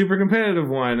one's the super competitive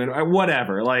one and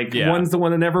whatever. Like one's the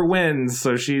one that never wins,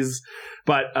 so she's.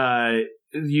 But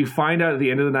you find out at the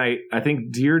end of the night, I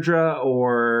think Deirdre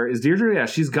yeah,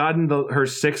 she's gotten her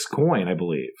 6th coin, I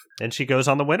believe, and she goes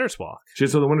on the winner's walk.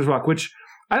 She's on the winner's walk, which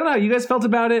I don't know how you guys felt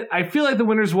about it. I feel like the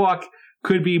winner's walk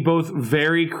could be both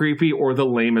very creepy or the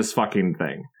lamest fucking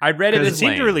thing. I read it as it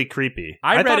seemed really creepy.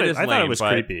 I thought it was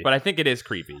creepy. But I think it is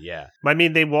creepy, yeah. I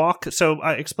mean, they walk... So,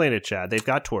 explain it, Chad. They've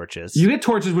got torches. You get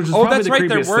torches, which is probably the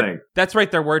creepiest thing. That's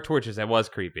right, there were torches. It was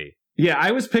creepy. Yeah,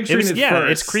 I was picturing it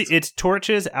first. It's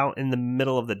torches out in the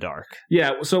middle of the dark.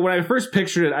 Yeah, so when I first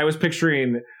pictured it, I was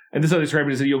picturing... And this is how they describe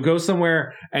it, is that you'll go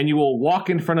somewhere and you will march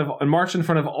in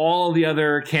front of all the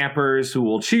other campers who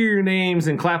will cheer your names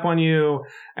and clap on you.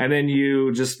 And then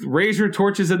you just raise your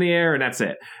torches in the air and that's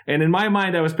it. And in my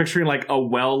mind, I was picturing like a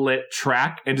well-lit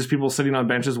track and just people sitting on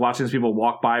benches watching as people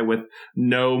walk by with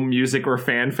no music or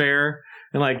fanfare.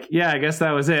 And like, yeah, I guess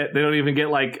that was it. They don't even get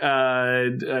like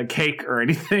a cake or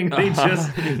anything. They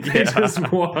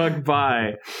just walk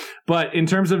by. But in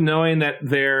terms of knowing that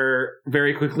they're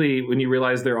very quickly, when you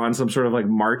realize they're on some sort of like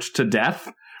march to death,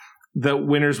 the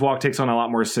winner's walk takes on a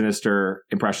lot more sinister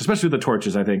impression, especially with the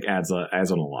torches. I think adds on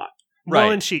a lot. Right.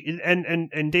 Well,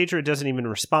 and Daedra doesn't even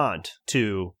respond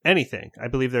to anything. I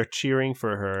believe they're cheering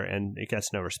for her, and it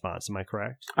gets no response. Am I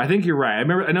correct? I think you're right.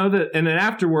 I know that, and then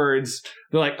afterwards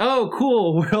they're like, "Oh,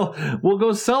 cool. We'll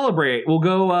go celebrate. We'll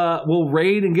go. We'll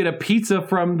raid and get a pizza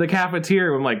from the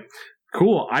cafeteria." I'm like,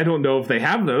 cool. I don't know if they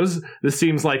have those. This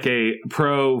seems like a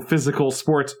pro physical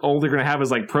sports. All they're going to have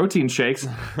is like protein shakes.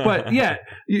 But yeah,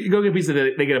 you go get pizza.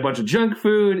 They get a bunch of junk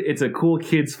food. It's a cool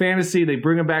kids fantasy. They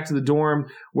bring them back to the dorm,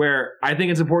 where I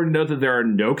think it's important to note that there are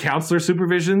no counselor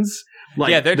supervisions.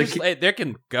 Like, yeah, they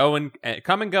can go and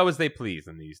come and go as they please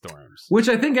in these dorms. Which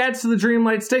I think adds to the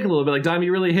Dreamlight stake a little bit. Like, Dom,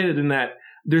 you really hit it in that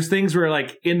there's things where,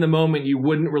 like, in the moment you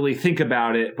wouldn't really think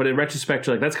about it, but in retrospect,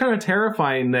 you're like, that's kind of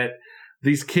terrifying that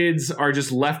these kids are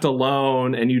just left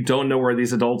alone, and you don't know where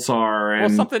these adults are.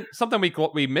 And well, something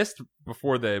we missed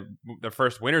before the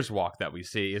first Winter's Walk that we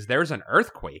see is there's an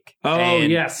earthquake. Oh,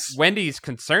 and yes. Wendy's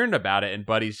concerned about it, and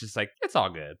Buddy's just like, it's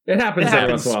all good. It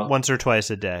happens once or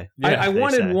twice a day. Yeah, I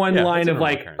wanted one line of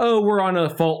like, oh, we're on a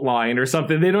fault line or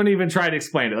something. They don't even try to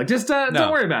explain it. Like, just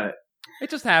don't worry about it. It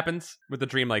just happens with the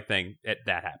dreamlike thing.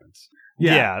 That happens.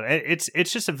 Yeah, it's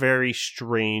just a very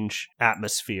strange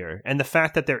atmosphere. And the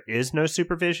fact that there is no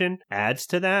supervision adds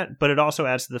to that, but it also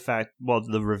adds to the fact,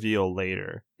 the reveal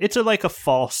later. It's like a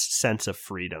false sense of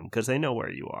freedom because they know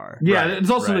where you are. Yeah,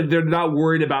 it's also that they're not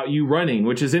worried about you running,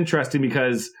 which is interesting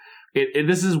because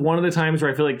this is one of the times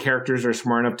where I feel like characters are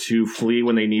smart enough to flee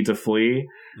when they need to flee.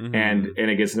 Mm-hmm. And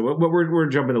it gets into we're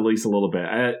jumping at least a little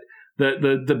bit.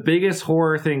 The biggest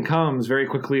horror thing comes very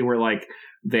quickly where like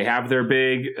they have their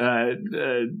big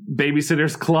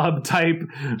babysitters club type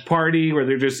party where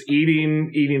they're just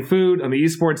eating food. On the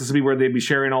esports, this would be where they'd be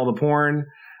sharing all the porn.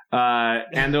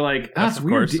 And they're like, that's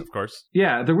weird. Of course.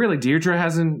 Yeah, they're really Deirdre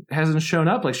hasn't shown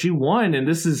up. Like, she won, and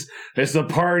this is a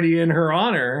party in her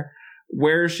honor.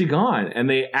 Where is she gone? And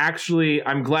they actually,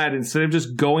 I'm glad, instead of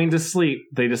just going to sleep,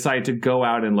 they decide to go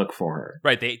out and look for her.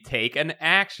 Right, they take an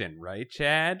action, right,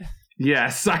 Chad?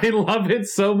 Yes, I love it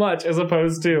so much, as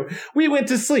opposed to, we went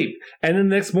to sleep, and then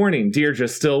the next morning, Deirdre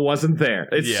still wasn't there.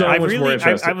 It's so much more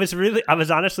interesting. I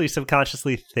was honestly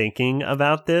subconsciously thinking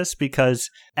about this, because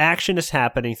action is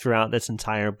happening throughout this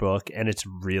entire book, and it's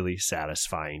really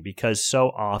satisfying, because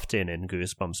so often in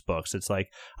Goosebumps books, it's like,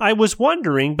 I was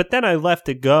wondering, but then I left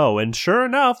it go, and sure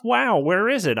enough, wow, where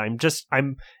is it?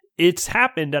 It's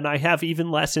happened, and I have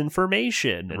even less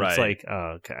information. And It's like,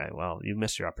 oh, okay, well, you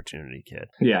missed your opportunity, kid.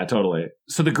 Yeah, totally.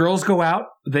 So the girls go out.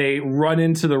 They run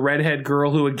into the redhead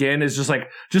girl who, again, is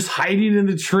just hiding in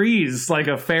the trees like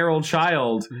a feral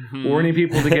child, warning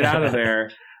people to get out of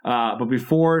there. But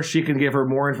before she can give her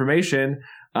more information,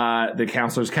 the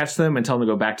counselors catch them and tell them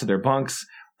to go back to their bunks.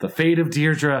 The fate of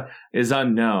Deirdre is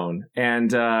unknown.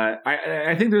 And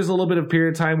I think there's a little bit of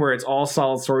period of time where it's all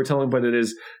solid storytelling, but it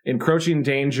is encroaching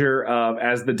danger of,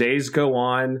 as the days go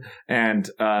on and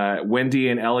Wendy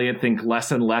and Elliot think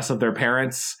less and less of their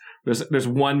parents. There's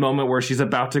one moment where she's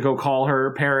about to go call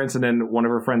her parents, and then one of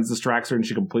her friends distracts her and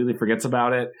she completely forgets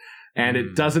about it. And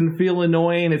it doesn't feel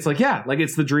annoying. It's like,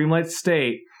 it's the dreamlight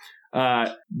state.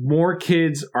 More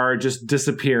kids are just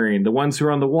disappearing. The ones who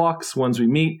are on the walks, ones we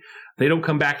meet, they don't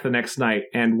come back the next night.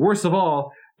 And worst of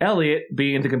all, Elliot,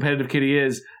 being the competitive kid he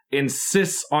is,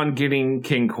 insists on getting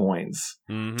king coins.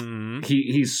 Mm-hmm.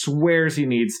 He swears he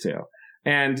needs to.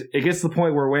 And it gets to the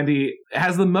point where Wendy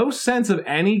has the most sense of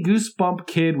any Goosebump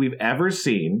kid we've ever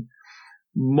seen.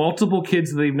 Multiple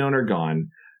kids that they've known are gone.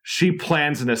 She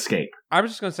plans an escape. I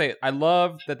was just going to say, I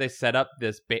love that they set up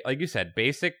this, like you said,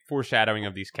 basic foreshadowing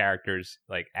of these characters,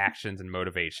 like actions and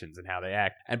motivations and how they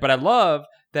act. But I love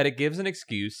that it gives an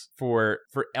excuse for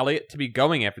Elliot to be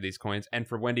going after these coins and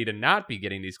for Wendy to not be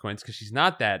getting these coins because she's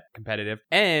not that competitive.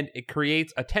 And it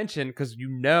creates a tension because you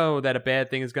know that a bad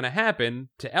thing is going to happen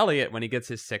to Elliot when he gets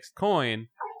his sixth coin.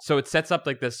 So it sets up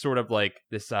like this sort of like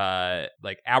this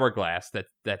like hourglass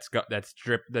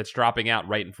that's dropping out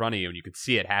right in front of you, and you can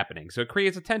see it happening. So it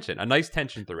creates a tension, a nice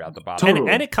tension throughout the bottom. Totally.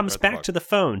 And it comes back to the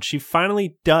phone. She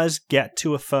finally does get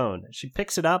to a phone. She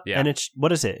picks it up, and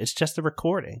what is it? It's just a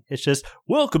recording. It's just,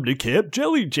 welcome to Camp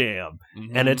Jelly Jam.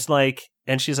 Mm-hmm. And it's like,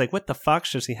 and she's like, what the fuck?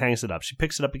 So she hangs it up. She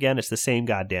picks it up again. It's the same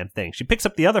goddamn thing. She picks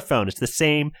up the other phone. It's the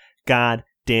same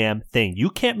goddamn thing.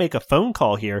 You can't make a phone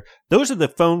call here. Those are the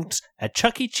phones at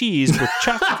Chuck E. Cheese where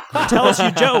Chuck tells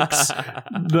you jokes.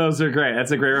 Those are great.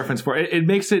 That's a great reference for it. It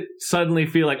makes it suddenly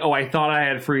feel like, oh, I thought I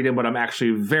had freedom, but I'm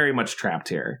actually very much trapped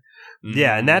here.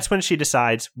 Yeah, and that's when she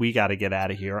decides, we got to get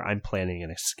out of here. I'm planning an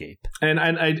escape. And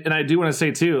I do want to say,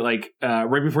 too, like,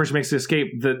 right before she makes the escape,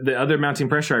 the other mounting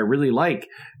pressure I really like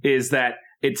is that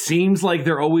it seems like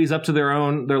they're always they're left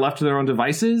to their own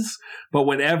devices. But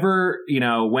whenever,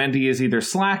 Wendy is either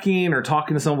slacking or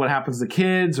talking to someone what happens to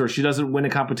kids, or she doesn't win a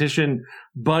competition,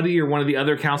 Buddy or one of the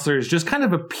other counselors just kind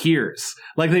of appears.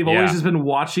 Like they've always just been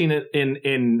watching it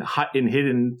in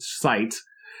hidden sight.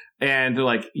 And they're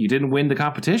like, you didn't win the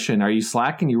competition. Are you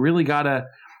slacking? You really gotta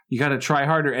try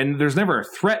harder. And there's never a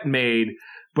threat made,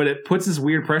 but it puts this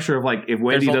weird pressure of like, if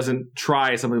Wendy doesn't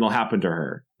try, something will happen to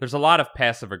her. There's a lot of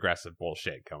passive aggressive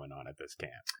bullshit going on at this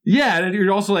camp. Yeah, and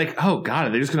you're also like, oh god, are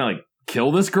they just gonna like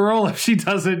kill this girl if she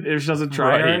doesn't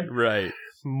try? Right.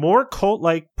 More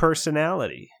cult-like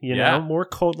personality, more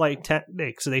cult-like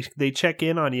techniques. They check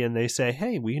in on you and they say,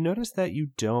 "Hey, we noticed that you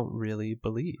don't really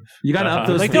believe." You got to up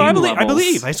those like, theme levels. I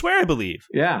believe. I swear, I believe.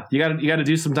 Yeah, you got to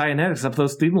do some Dianetics up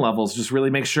those theme levels. Just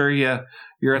really make sure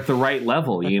you're at the right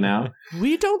level.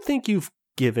 We don't think you've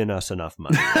given us enough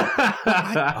money.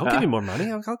 I'll give you more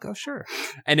money. I'll go, sure.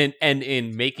 And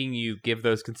in making you give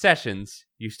those concessions,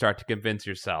 you start to convince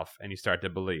yourself and you start to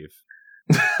believe.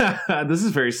 This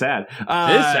is very sad. It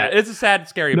is sad. It's a sad,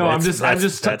 scary. No, I'm just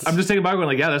taking back one.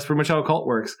 Like, yeah, that's pretty much how a cult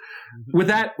works. With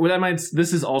that in mind,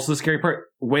 this is also the scary part.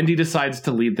 Wendy decides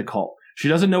to lead the cult. She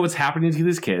doesn't know what's happening to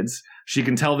these kids. She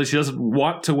can tell that she doesn't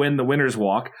want to win the winner's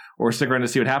walk or stick around to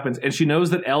see what happens. And she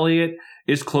knows that Elliot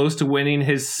is close to winning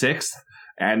his 6th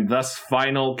and thus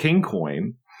final king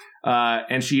coin.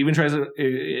 And she even tries to,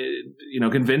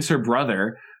 convince her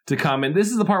brother to come. And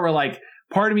this is the part where, like,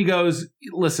 part of me goes,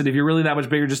 listen, if you're really that much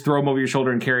bigger, just throw him over your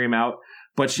shoulder and carry him out.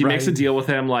 But she makes a deal with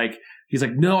him. Like, he's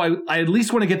like, no, I at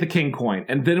least want to get the king coin.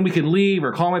 And then we can leave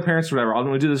or call my parents or whatever. I'm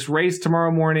going to do this race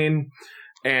tomorrow morning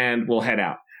and we'll head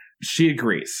out. She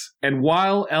agrees. And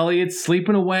while Elliot's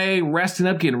sleeping away, resting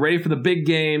up, getting ready for the big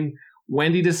game,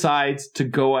 Wendy decides to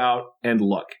go out and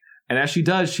look. And as she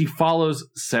does, she follows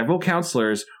several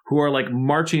counselors who are like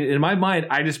marching. In my mind,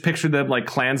 I just picture them like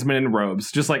Klansmen in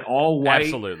robes, just like all white.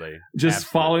 Absolutely. Just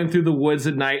following through the woods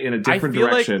at night in a different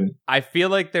direction. I feel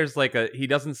like there's like he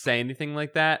doesn't say anything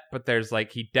like that, but there's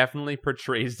like, he definitely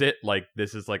portrays it like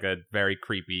this is like a very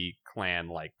creepy clan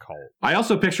like cult. I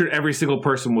also pictured every single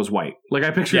person was white. Like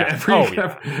I pictured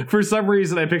for some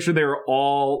reason, I pictured they were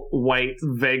all white,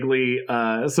 vaguely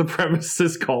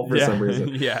supremacist cult for some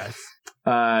reason. Yes.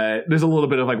 There's a little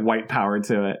bit of like white power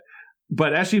to it.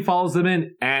 But as she follows them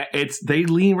in, they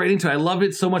lean right into it. I love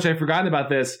it so much. I've forgotten about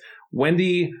this.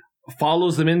 Wendy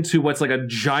follows them into what's like a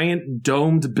giant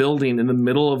domed building in the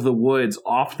middle of the woods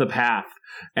off the path.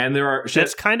 And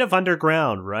it's kind of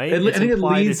underground, right? I think it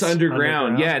leads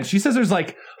underground. Yeah. And she says there's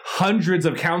like hundreds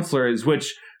of counselors,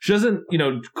 which she doesn't,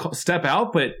 step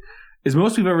out, but as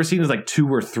most we've ever seen is like 2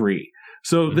 or 3.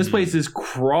 So this place is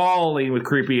crawling with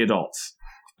creepy adults.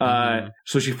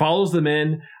 So she follows them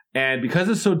in, and because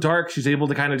it's so dark, she's able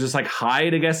to kind of just like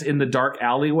hide, I guess, in the dark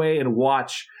alleyway and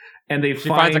watch. And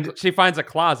she finds a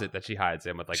closet that she hides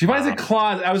in with like. She finds a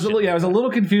closet. I was a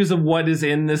little confused of what is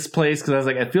in this place because I was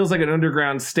like, it feels like an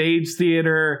underground stage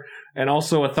theater and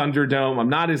also a Thunderdome. I'm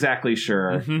not exactly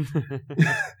sure,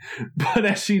 but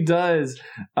as she does,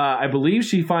 I believe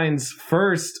she finds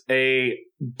first a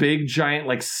big giant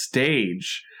like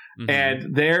stage,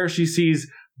 and there she sees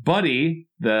Buddy,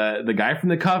 the guy from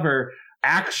the cover,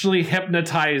 actually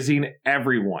hypnotizing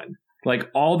everyone.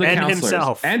 Like all the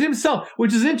counselors. And himself,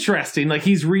 which is interesting. Like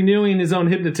he's renewing his own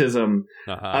hypnotism.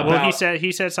 Well,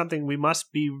 he said something, we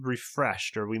must be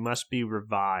refreshed or we must be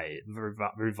revived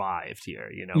here.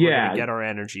 We're going to get our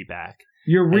energy back.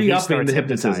 You're re-upping the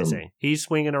hypnotism. He's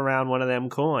swinging around one of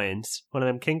them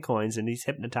king coins, and he's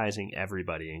hypnotizing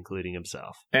everybody, including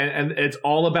himself. And it's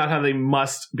all about how they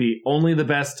must be only the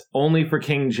best, only for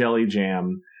King Jelly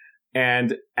Jam.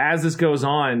 And as this goes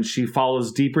on, she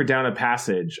follows deeper down a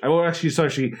passage. Oh, actually,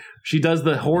 sorry, she does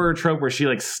the horror trope where she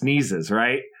like sneezes,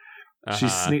 right?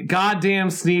 She goddamn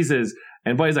sneezes,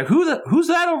 and Buddy's like, "Who's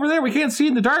that over there? We can't see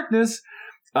in the darkness."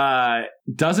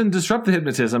 Doesn't disrupt the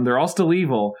hypnotism. They're all still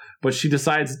evil, but she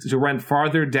decides to run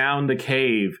farther down the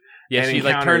cave. Yeah, she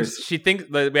like turns. She thinks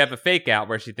we have a fake out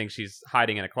where she thinks she's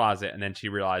hiding in a closet, and then she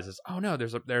realizes, oh no,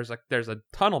 there's a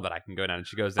tunnel that I can go down, and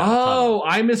she goes down. Oh, the tunnel.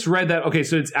 I misread that. Okay,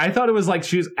 so I thought it was like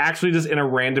she was actually just in a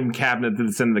random cabinet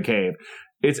that's in the cave.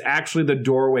 It's actually the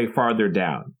doorway farther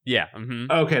down. Yeah.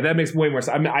 Mm-hmm. Okay, that makes way more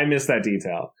sense. I missed that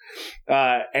detail.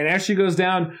 And as she goes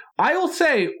down, I will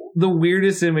say the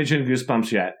weirdest image in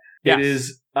Goosebumps yet. Yes. It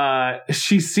is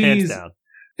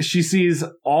she sees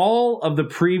all of the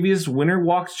previous Winter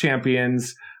Walks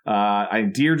champions.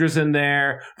 Deirdre's in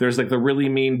there. There's like the really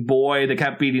mean boy that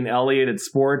kept beating Elliot at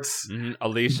sports. Mm-hmm.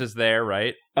 Alicia's there,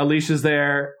 right? Alicia's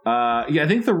there. I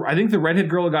think the redhead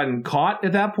girl had gotten caught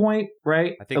at that point,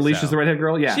 right? I think Alicia's the redhead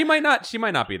girl. Yeah, she might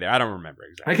not be there. I don't remember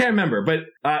exactly. I can't remember, but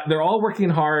they're all working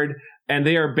hard, and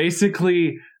they are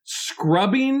basically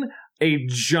scrubbing a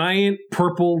giant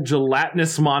purple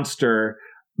gelatinous monster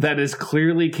that is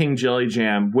clearly King Jelly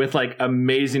Jam, with like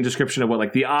amazing description of what,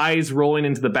 like the eyes rolling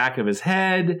into the back of his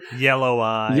head, yellow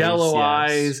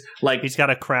eyes, like he's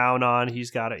got a crown on. He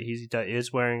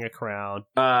is wearing a crown.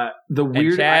 The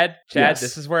weird Chad, yes.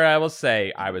 This is where I will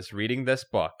say I was reading this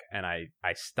book and I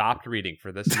stopped reading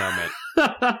for this moment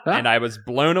and I was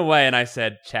blown away and I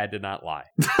said, Chad did not lie.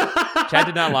 Chad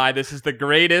did not lie. This is the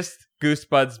greatest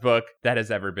Goosebuds book that has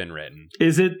ever been written.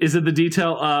 Is it the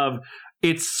detail of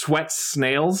it sweats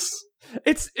snails?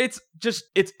 It's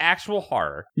actual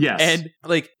horror. Yes. And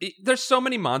like there's so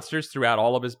many monsters throughout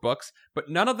all of his books, but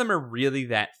none of them are really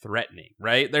that threatening,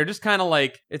 right? They're just kind of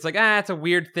like, it's like, it's a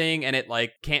weird thing and it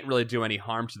like can't really do any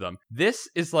harm to them. This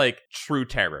is like true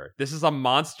terror. This is a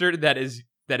monster that is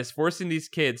forcing these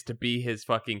kids to be his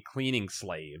fucking cleaning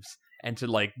slaves and to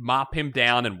like mop him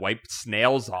down and wipe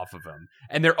snails off of him.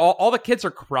 And they're all the kids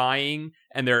are crying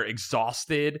and they're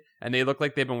exhausted and they look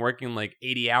like they've been working like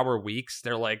 80-hour weeks.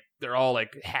 They're all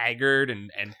like haggard and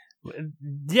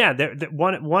yeah,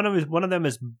 one of them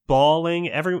is bawling.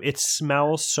 It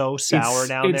smells so sour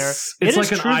down there. It's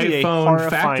like an iPhone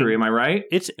factory. Am I right?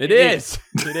 It is.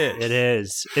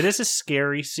 It is a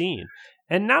scary scene.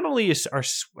 And not only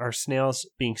are snails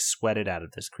being sweated out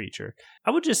of this creature,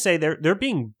 I would just say they're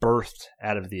being birthed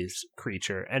out of this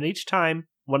creature. And each time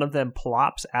one of them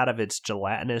plops out of its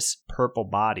gelatinous purple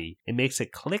body, it makes a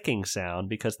clicking sound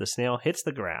because the snail hits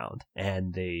the ground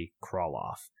and they crawl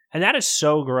off. And that is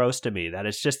so gross to me that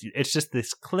it's just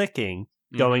this clicking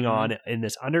going on in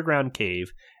this underground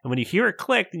cave. And when you hear it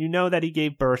click, you know that he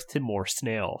gave birth to more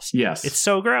snails. Yes. It's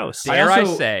so gross. Dare I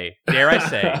say,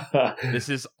 this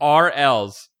is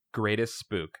RL's greatest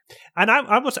spook. And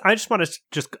I just want to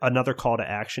just another call to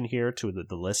action here to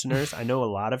the listeners. I know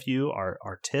a lot of you are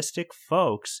artistic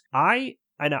folks.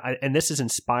 And this is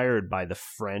inspired by the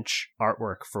French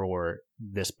artwork for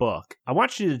this book. I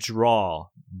want you to draw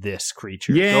this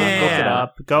creature. Yeah.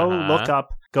 Go look it up.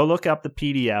 Go look up the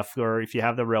PDF, or if you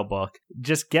have the real book,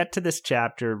 just get to this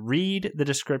chapter, read the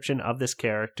description of this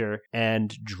character,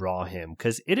 and draw him,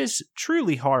 because it is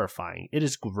truly horrifying. It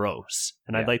is gross,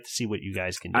 and I'd like to see what you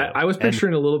guys can do. I was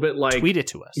picturing a little bit like... Tweet it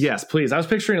to us. Yes, please. I was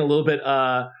picturing a little bit...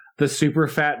 the super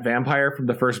fat vampire from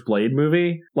the first Blade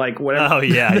movie, like whatever. Oh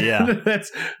yeah.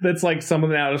 that's like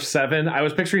something out of Seven. I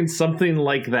was picturing something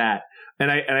like that,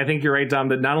 and I think you're right, Dom.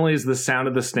 That not only is the sound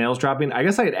of the snails dropping, I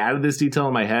guess I had added this detail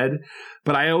in my head,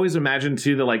 but I always imagine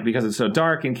too that like because it's so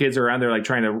dark and kids are around there like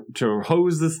trying to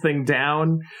hose this thing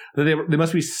down, that they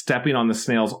must be stepping on the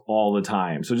snails all the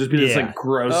time. So just be this like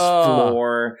gross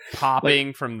floor popping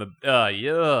like, from the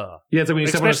yeah. It's like when you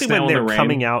step on a snail when in the they're rain.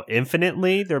 coming out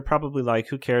infinitely, they're probably like,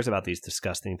 who cares about these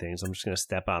disgusting things? I'm just going to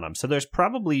step on them. So there's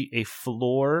probably a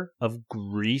floor of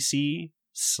greasy,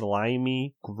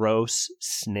 slimy, gross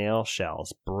snail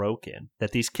shells broken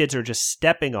that these kids are just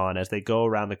stepping on as they go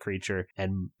around the creature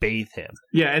and bathe him.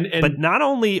 Yeah, and but not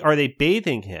only are they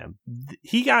bathing him,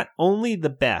 he got only the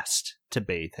best to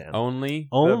bathe him. Only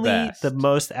the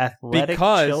most athletic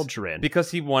children.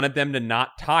 Because he wanted them to not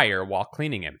tire while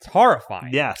cleaning him. It's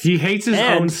horrifying. Yes. He hates his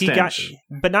own stench.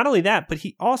 But not only that, but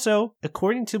he also,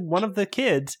 according to one of the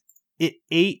kids, it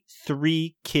ate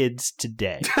 3 kids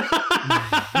today.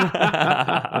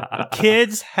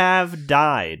 Kids have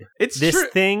died. It's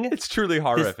truly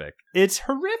horrific. It's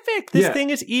horrific. This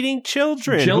thing is eating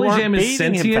children. Jelly who Jam aren't is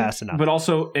bathing him sentient, fast enough. but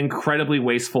also incredibly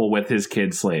wasteful with his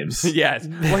kid slaves. Yes.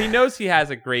 Well, he knows he has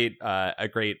a great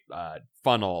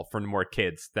funnel for more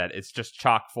kids that it's just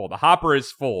chock full. The hopper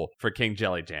is full for King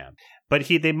Jelly Jam. But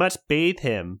they must bathe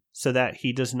him so that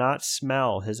he does not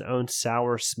smell his own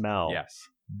sour smell. Yes.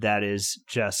 That is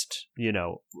just,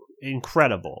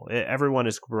 incredible. Everyone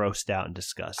is grossed out and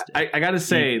disgusted. I got to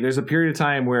say, there's a period of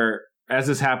time where, as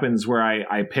this happens, where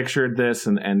I pictured this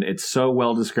and it's so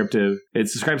well descriptive.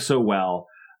 It's described so well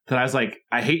that I was like,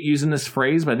 I hate using this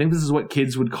phrase, but I think this is what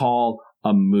kids would call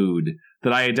a mood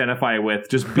that I identify with.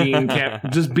 Just being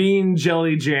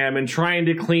Jelly Jam and trying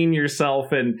to clean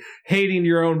yourself and hating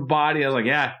your own body. I was like,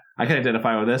 yeah, I can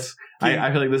identify with this.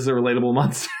 I feel like this is a relatable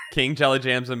monster. King Jelly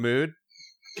Jam's a mood?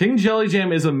 King Jelly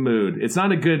Jam is a mood. It's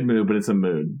not a good mood, but it's a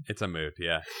mood. It's a mood,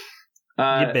 yeah.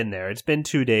 You've been there. It's been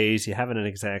 2 days. You haven't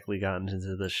exactly gotten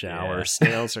into the shower. Yeah.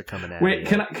 Snails are coming at you. Wait,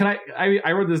 can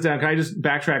I wrote this down. Can I just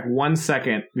backtrack 1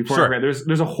 second before I read?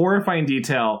 There's a horrifying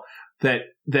detail that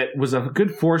was a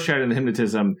good foreshadowing in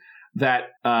hypnotism that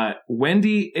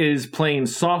Wendy is playing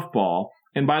softball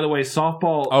And by the way,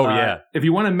 softball. If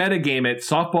you want to metagame it,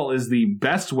 softball is the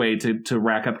best way to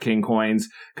rack up king coins,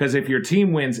 because if your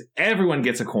team wins, everyone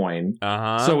gets a coin.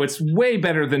 So it's way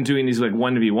better than doing these like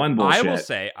 1v1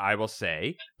 bullshit. I will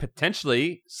say,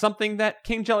 potentially something that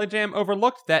King Jelly Jam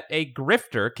overlooked, that a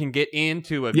grifter can get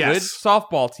into a good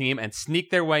softball team and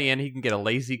sneak their way in. He can get a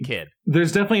lazy kid.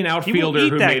 There's definitely an outfielder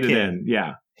who made it in.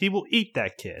 Yeah. He will eat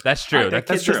that kid. That's true. That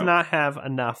kid does not have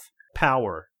enough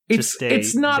power.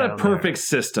 It's not a perfect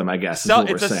system, I guess.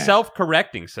 It's a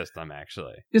self-correcting system,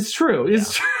 actually. It's true.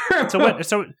 It's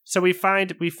true. So we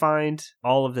find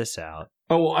all of this out.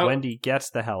 Wendy gets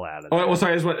the hell out of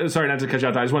there. Sorry not to cut you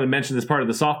off. I just want to mention this part of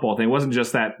the softball thing. It wasn't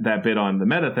just that bit on the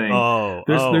meta thing.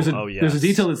 There's a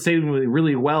detail that's stated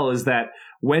really well, is that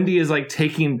Wendy is like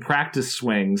taking practice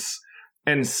swings,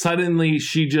 and suddenly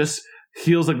she just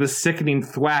feels like the sickening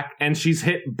thwack, and she's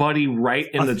hit Buddy right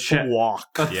in the chest.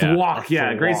 A thwack.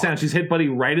 Yeah, great sound. She's hit Buddy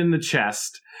right in the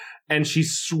chest, and she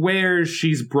swears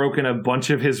she's broken a bunch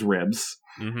of his ribs.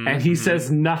 And he says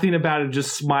nothing about it,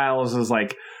 just smiles and is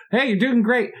like, hey, you're doing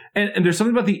great. And there's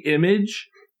something about the image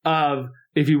of,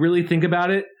 if you really think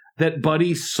about it, that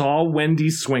Buddy saw Wendy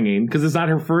swinging, because it's not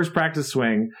her first practice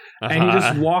swing, and he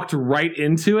just walked right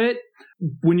into it.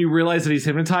 When you realize that he's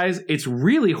hypnotized, it's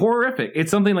really horrific.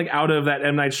 It's something like out of that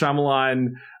M. Night Shyamalan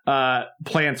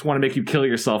plants want to make you kill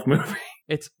yourself movie.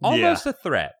 It's almost a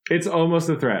threat. It's almost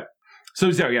a threat. So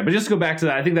but just to go back to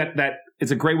that, I think that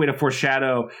it's a great way to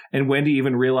foreshadow, and Wendy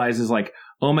even realizes like,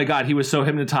 oh my God, he was so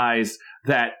hypnotized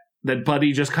that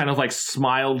Buddy just kind of like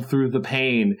smiled through the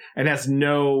pain and has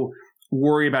no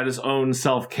worry about his own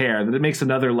self-care, that it makes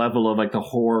another level of like the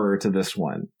horror to this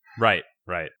one. Right.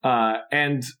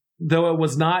 And though it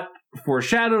was not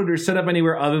foreshadowed or set up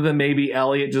anywhere other than maybe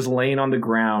Elliot just laying on the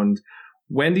ground,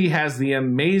 Wendy has the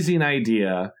amazing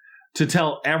idea to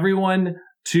tell everyone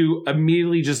to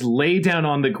immediately just lay down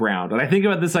on the ground. And I think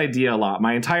about this idea a lot.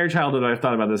 My entire childhood, I've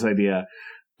thought about this idea.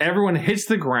 Everyone hits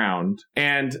the ground,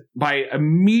 and by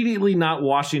immediately not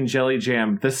washing Jelly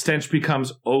Jam, the stench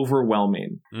becomes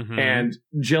overwhelming. And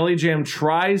Jelly Jam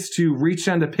tries to reach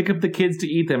down to pick up the kids to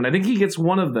eat them, and I think he gets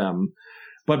one of them.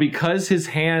 But because his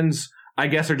hands, I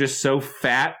guess, are just so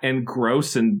fat and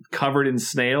gross and covered in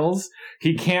snails,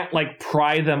 he can't like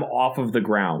pry them off of the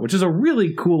ground, which is a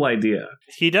really cool idea.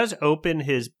 He does open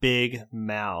his big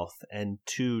mouth and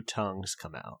 2 tongues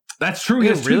come out. That's true. He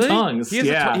has 2 tongues. He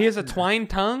has a twine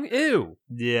tongue? Ew.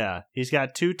 Yeah. He's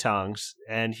got 2 tongues,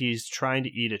 and he's trying to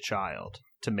eat a child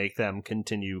to make them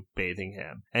continue bathing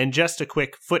him. And just a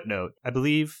quick footnote, I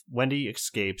believe Wendy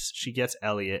escapes. She gets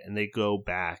Elliot, and they go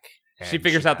back. She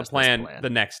figures out the plan the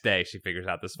next day. She figures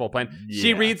out this full plan. Yeah.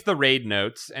 She reads the raid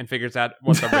notes and figures out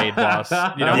what the raid boss,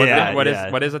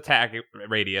 what his attack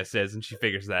radius is, and she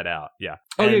figures that out. Yeah.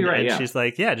 And she's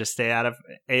like, just stay out of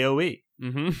AoE.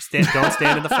 Don't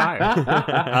stand in the fire.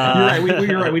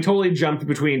 You're right. We totally jumped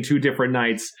between 2 different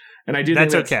nights. And I do.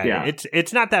 That's okay. Yeah.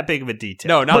 It's not that big of a detail.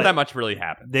 No, not that much really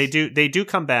happens. They do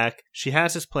come back. She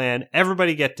has his plan.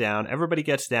 Everybody get down. Everybody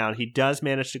gets down. He does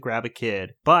manage to grab a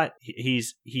kid, but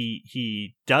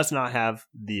he does not have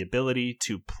the ability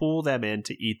to pull them in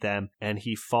to eat them, and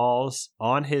he falls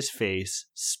on his face.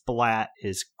 Splat.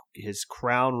 His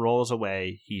crown rolls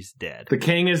away. He's dead. The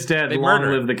king is dead. Long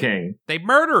live the king. They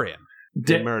murder him.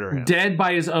 Murder him. Dead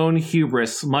by his own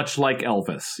hubris, much like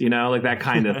Elvis, like that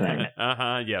kind of thing.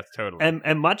 Yes, totally.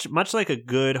 And much like a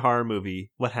good horror movie,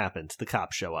 what happens? The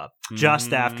cops show up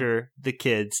just after the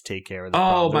kids take care of the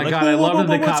problem. Oh my God, I love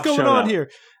that the cops showed up. What's going on here?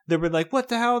 They were like, what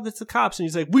the hell? That's the cops. And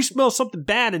he's like, we smell something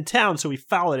bad in town, so we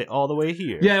followed it all the way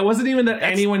here. Yeah, it wasn't even that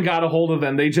anyone got a hold of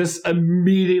them. They just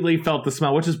immediately felt the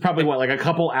smell, which is probably, like a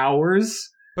couple hours?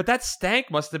 But that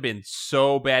stank must have been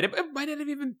so bad. It might not have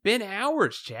even been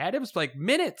hours, Chad. It was like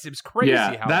minutes. It was crazy.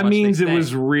 Yeah, that means it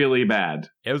was really bad.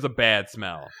 It was a bad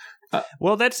smell.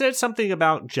 Well, that said something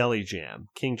about Jelly Jam,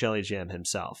 King Jelly Jam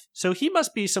himself. So he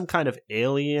must be some kind of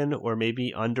alien or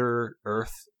maybe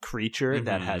under-earth creature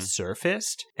that has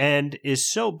surfaced and is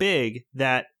so big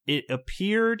that it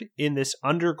appeared in this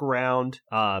underground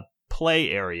play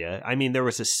area. I mean, there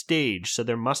was a stage, so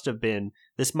this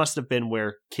must have been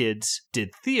where kids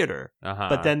did theater.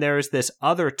 But then there is this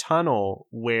other tunnel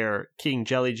where King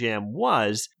Jelly Jam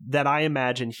was that I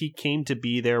imagine he came to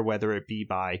be there, whether it be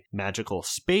by magical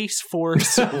space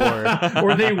force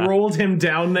or they rolled him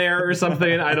down there or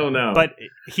something. I don't know. But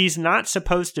he's not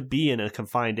supposed to be in a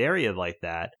confined area like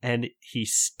that, and he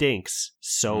stinks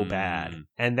so bad.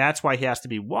 And that's why he has to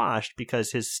be washed,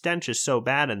 because his stench is so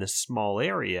bad in this small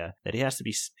area that he has to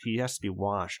be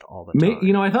washed all the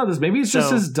time. I thought this. Maybe it's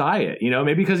just his diet? You know,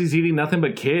 maybe because he's eating nothing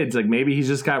but kids. Like maybe he's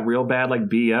just got real bad like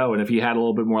BO. And if he had a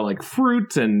little bit more like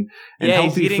fruit and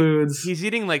healthy foods, he's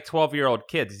eating like 12-year-old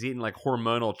kids. He's eating like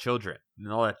hormonal children.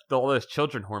 And all those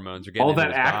children hormones are getting all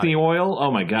that acne oil.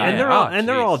 Oh my god! And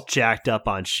they're all jacked up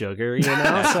on sugar, you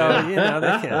know. So you know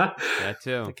they can't. That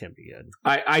too. It can be good.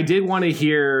 I did want to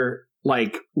hear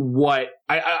like what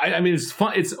I mean. It's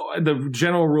fun. It's the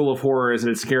general rule of horror is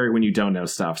that it's scary when you don't know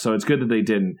stuff. So it's good that they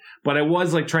didn't. But I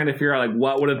was like trying to figure out like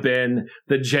what would have been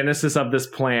the genesis of this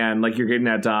plan. Like you're getting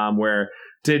at Dom, where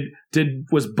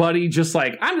was Buddy just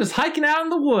like, I'm just hiking out in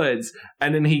the woods,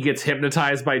 and then he gets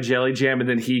hypnotized by Jelly Jam, and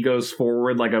then he goes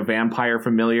forward like a vampire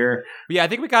familiar? Yeah, I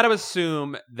think we got to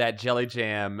assume that Jelly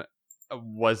Jam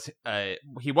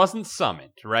he wasn't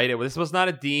summoned, right? This was not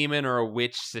a demon or a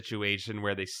witch situation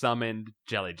where they summoned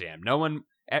Jelly Jam. No one.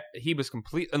 He was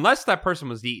complete, unless that person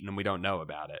was eaten and we don't know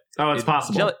about it. Oh, it's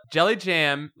possible. Jelly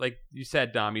Jam, like you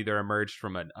said, Dom, either emerged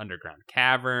from an underground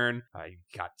cavern, he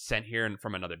got sent here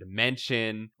from another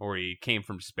dimension, or he came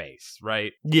from space,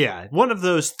 right? Yeah, one of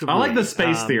those three. I like the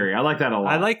space theory. I like that a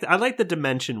lot. I like the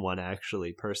dimension one,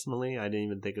 actually, personally. I didn't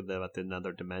even think about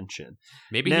another dimension.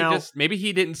 Maybe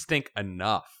he didn't stink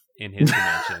enough in his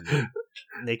dimension.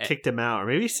 They kicked him out, or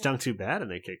maybe he stunk too bad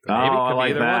and they kicked him out. Maybe I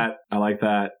like that. One. I like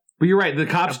that. But you're right. The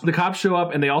cops show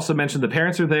up, and they also mentioned the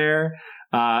parents are there.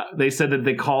 They said that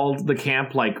they called the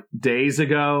camp like days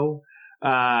ago,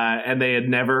 and they had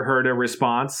never heard a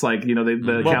response. Like, you know,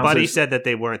 Buddy said that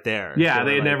they weren't there. Yeah,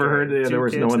 they had never heard. There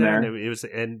was no one there.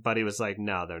 And Buddy was like,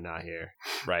 "No, they're not here."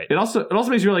 Right. It also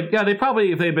makes you like, yeah, they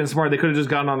probably, if they'd been smart, they could have just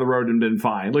gotten on the road and been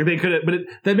fine. Like they could have, but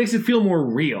that makes it feel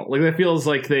more real. Like it feels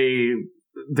like they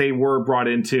were brought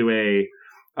into a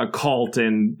cult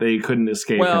and they couldn't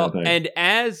escape. Well, and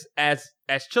as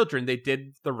children, they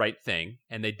did the right thing,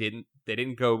 and they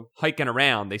didn't go hiking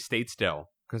around. They stayed still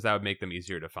because that would make them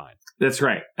easier to find. That's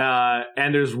right.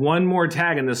 And there's one more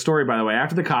tag in this story, by the way.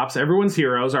 After the cops, everyone's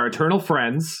heroes, our eternal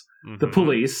friends, the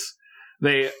police.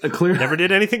 They never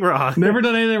did anything wrong. Never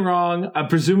done anything wrong.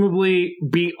 Presumably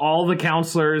beat all the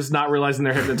counselors, not realizing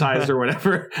they're hypnotized or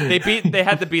whatever. They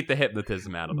had to beat the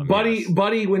hypnotism out of them.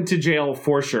 Buddy went to jail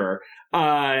for sure.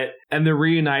 And they're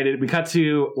reunited. We cut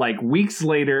to like weeks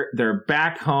later. They're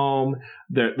back home.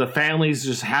 The family's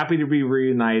just happy to be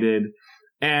reunited.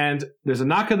 And there's a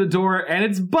knock at the door, and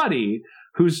it's Buddy,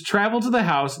 who's traveled to the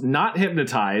house, not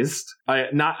hypnotized. I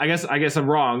guess I'm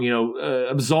wrong. You know,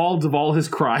 absolved of all his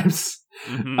crimes.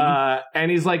 Mm-hmm.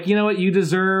 And he's like, you know what? You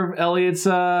deserve Elliot's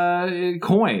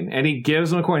coin, and he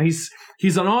gives him a coin.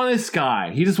 He's an honest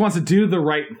guy. He just wants to do the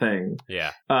right thing.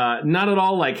 Yeah. Not at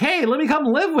all like, hey, let me come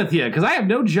live with you because I have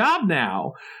no job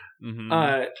now. Mm-hmm.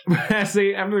 After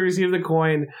they receive the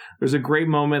coin, there's a great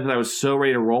moment that I was so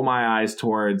ready to roll my eyes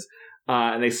towards.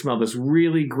 And they smell this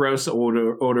really gross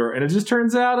odor, and it just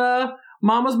turns out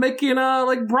Mama's making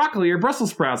like broccoli or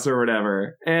Brussels sprouts or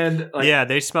whatever. And yeah,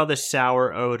 they smell this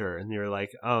sour odor, and you're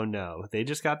like, oh no, they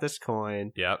just got this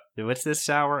coin. Yep. What's this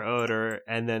sour odor?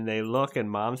 And then they look,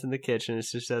 and Mom's in the kitchen, and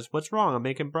she says, "What's wrong? I'm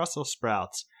making Brussels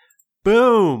sprouts."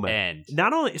 Boom. And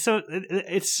not only so,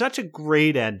 it's such a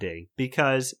great ending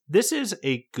because this is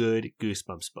a good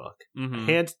Goosebumps book. Mm-hmm.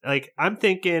 And like I'm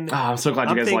thinking, I'm so glad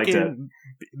you guys liked it.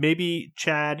 Maybe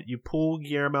Chad, you pull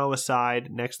Guillermo aside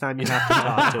next time you have to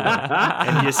talk to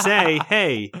him, and you say,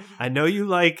 "Hey, I know you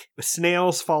like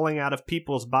snails falling out of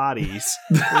people's bodies.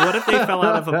 What if they fell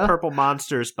out of a purple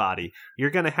monster's body? You're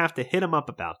gonna have to hit him up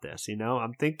about this. You know,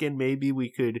 I'm thinking maybe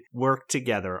we could work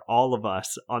together, all of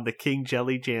us, on the King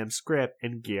Jelly Jam script."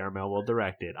 And Guillermo will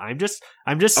direct it. I'm just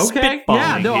okay.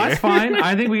 Yeah, no, here. That's fine.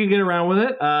 I think we can get around with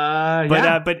it.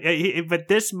 But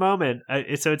this moment,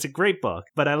 so it's a great book.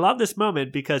 But I love this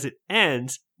moment because it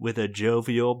ends with a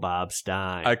jovial Bob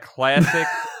Stein, a classic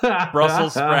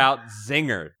Brussels sprout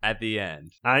zinger at the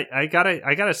end. I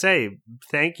gotta say,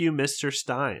 thank you, Mr.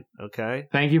 Stein. Okay,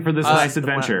 thank you for this nice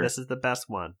adventure. This is the best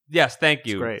one. Yes, thank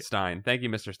you, Stein. Thank you,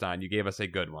 Mr. Stein. You gave us a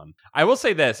good one. I will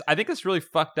say this: I think it's really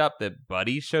fucked up that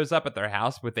Buddy shows up at their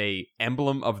house with a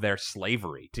emblem of their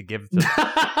slavery to give to them.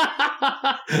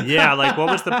 Yeah, like what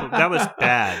was that was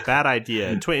bad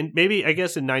idea. Maybe I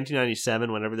guess in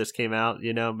 1997, whenever this came out,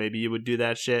 you know, maybe you would do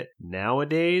that shit.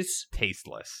 Nowadays,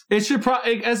 tasteless. It should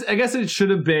probably, I guess it should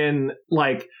have been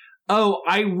like, oh,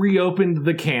 I reopened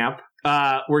the camp.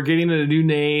 We're getting a new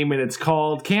name, and it's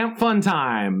called Camp Fun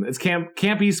Time. It's Camp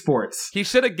Esports. He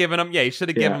should have given him,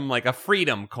 given him like a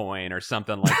freedom coin or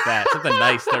something like that. Something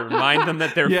nice to remind them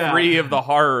that they're free of the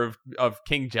horror of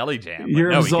King Jelly Jam.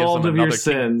 You're absolved of your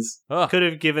sins. Could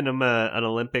have given him an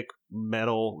Olympic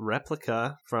medal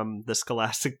replica from the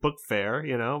Scholastic Book Fair,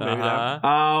 you know? Maybe that. Oh,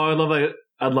 I love that.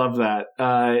 I'd love that.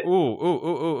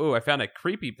 Ooh! I found a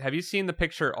creepy. Have you seen the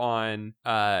picture on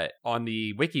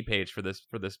the wiki page for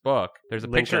this book? There's a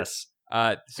picture.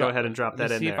 So go ahead and drop that in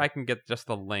there. See if I can get just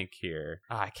the link here.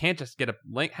 I can't just get a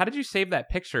link. How did you save that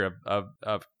picture of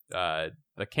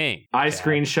the king? I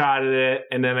screenshotted it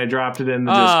and then I dropped it in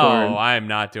the Discord. Oh, I'm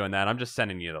not doing that. I'm just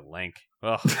sending you the link.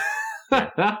 Ugh.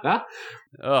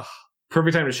 Ugh.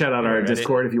 Perfect time to shout out our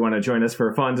Discord if you want to join us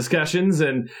for fun discussions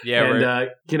and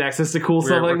get access to cool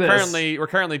stuff like this. We're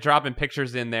currently dropping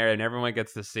pictures in there, and everyone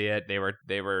gets to see it. They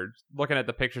were looking at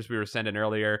the pictures we were sending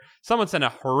earlier. Someone sent a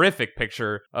horrific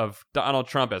picture of Donald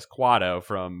Trump as Quado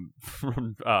from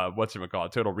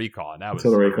whatchamacallit, Total Recall, and that was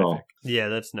Total Recall. Yeah,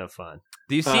 that's no fun.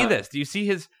 Do you see this? Do you see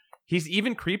his? He's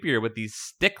even creepier with these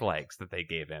stick legs that they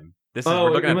gave him.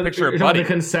 We're looking at a picture of Buddy. The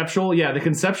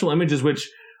conceptual images, which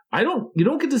you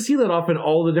don't get to see that often.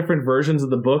 All the different versions of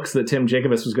the books that Tim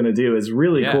Jacobus was going to do is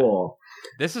really cool.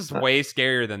 This is way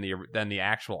scarier than the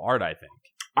actual art, I think.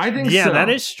 I think so. Yeah, that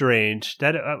is strange.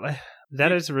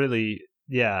 That is really...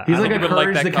 Yeah, he's like a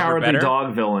Courage the Cowardly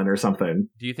Dog villain or something.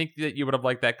 Do you think that you would have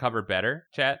liked that cover better,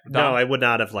 chat? No, I would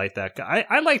not have liked that.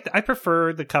 I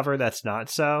prefer the cover that's not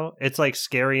so. It's like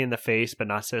scary in the face, but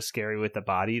not so scary with the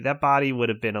body. That body would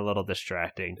have been a little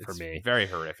distracting for me. Very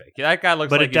horrific. That guy looks.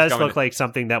 But it does look like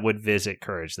something that would visit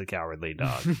Courage the Cowardly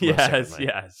Dog. Yes.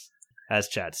 As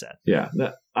Chad said. Yeah,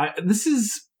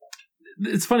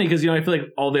 it's funny because I feel like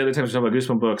all the other times we talk about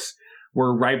Goosebumps books,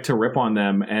 we're ripe to rip on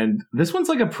them, and this one's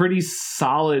like a pretty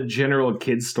solid general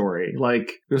kid's story.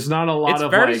 Like, there's not a lot it's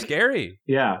of very scary.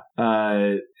 Yeah,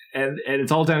 and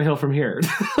it's all downhill from here.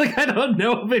 Like, I don't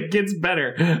know if it gets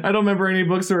better. I don't remember any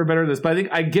books that were better than this, but I think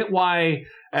I get why,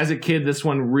 as a kid, this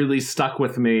one really stuck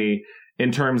with me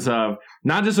in terms of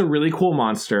not just a really cool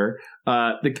monster.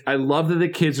 I love that the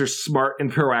kids are smart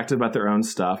and proactive about their own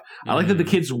stuff. I like that the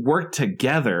kids work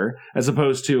together as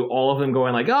opposed to all of them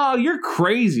going like, "Oh, you're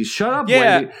crazy! Shut up!" Yeah,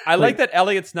 Wendy. I like that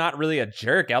Elliot's not really a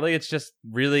jerk. Elliot's just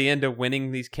really into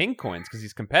winning these king coins because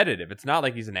he's competitive. It's not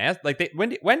like he's an ass. Like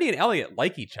Wendy and Elliot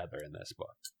like each other in this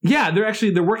book. Yeah,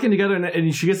 they're working together,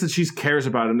 and she gets that she cares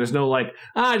about him. There's no like,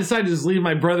 I decided to just leave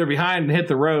my brother behind and hit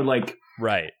the road. Like,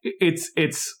 right. It's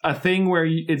a thing where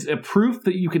it's a proof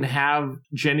that you can have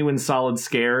genuine solid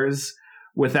scares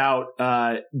without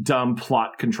dumb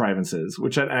plot contrivances,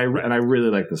 which I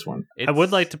really like this one. I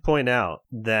would like to point out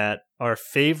that our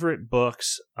favorite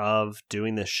books of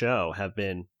doing this show have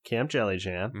been Camp Jelly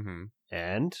Jam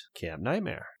and Camp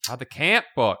Nightmare. The camp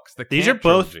books. These are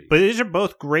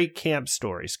both great camp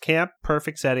stories. Camp,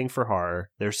 perfect setting for horror.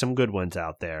 There's some good ones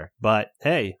out there. But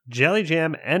hey, Jelly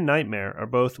Jam and Nightmare are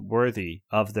both worthy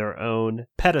of their own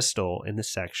pedestal in the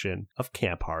section of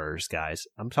camp horrors, guys.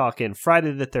 I'm talking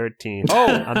Friday the 13th.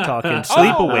 I'm talking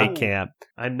Sleepaway Camp.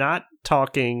 I'm not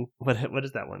talking what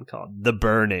is that one called? The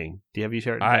Burning. Have you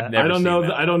heard that? I don't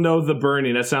know. I don't know The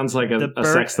Burning. That sounds like a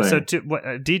sex thing. So,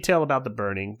 detail about The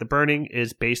Burning. The Burning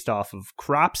is based off of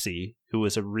Cropsey, who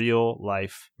was a real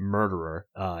life murderer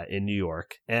in New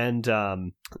York, and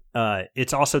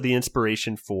it's also the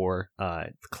inspiration for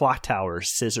Clock Tower's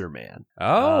Scissor Man.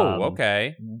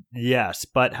 Okay. Yes,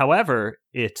 but however,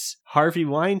 it's Harvey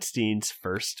Weinstein's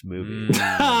first movie.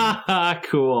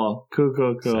 Cool.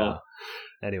 So,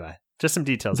 anyway. Just some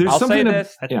details. I'll say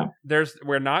this.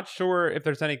 We're not sure if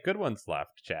there's any good ones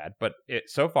left, Chad, but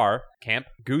so far, Camp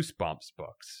Goosebumps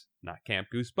books, not Camp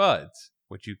Goosebuds,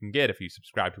 which you can get if you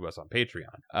subscribe to us on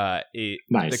Patreon. The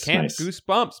Camp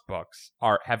Goosebumps books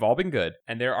have all been good,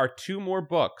 and there are 2 more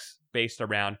books based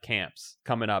around camps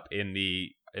coming up in the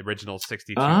original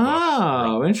 62 books.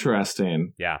 Oh,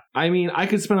 interesting. Yeah. I mean, I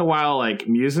could spend a while like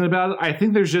musing about it. I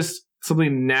think there's just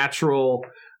something natural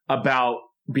about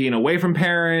being away from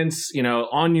parents,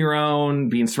 on your own,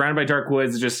 being surrounded by dark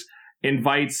woods. Just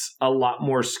invites a lot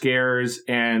more scares,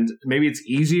 and maybe it's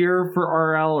easier for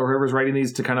RL or whoever's writing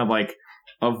these to kind of like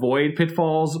avoid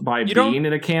pitfalls by being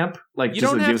in a camp. Like, you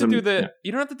don't have to do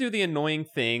the annoying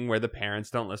thing where the parents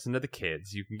don't listen to the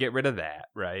kids. You can get rid of that,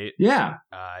 right? Yeah.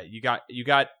 You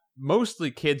got mostly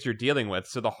kids you're dealing with,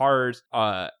 so the horrors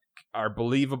are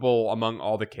believable among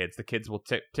all the kids. The kids will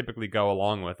typically go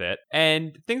along with it,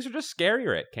 and things are just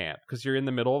scarier at camp because you're in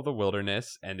the middle of the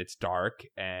wilderness and it's dark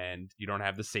and you don't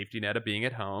have the safety net of being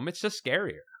at home. It's just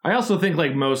scarier. I also think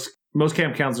like most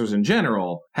camp counselors in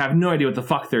general have no idea what the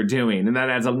fuck they're doing, and that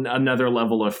adds another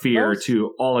level of fear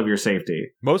to all of your safety.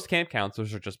 Most camp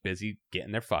counselors are just busy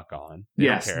getting their fuck on.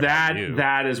 Yes,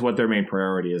 that is what their main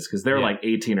priority is, because they're like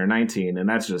 18 or 19, and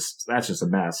that's just a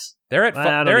mess. They're at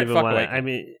I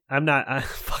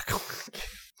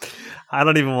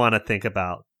don't even want to think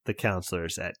about the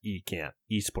counselors at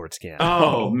eSports camp.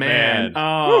 Oh man.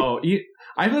 Oh,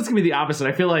 I feel it's going to be the opposite.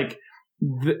 I feel like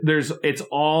it's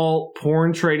all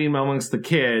porn trading amongst the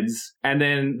kids, and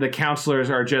then the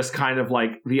counselors are just kind of like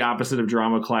the opposite of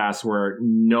drama class, where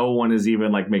no one is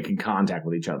even like making contact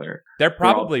with each other. They're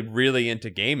probably really into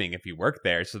gaming if you work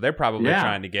there, so they're probably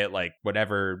trying to get like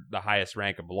whatever the highest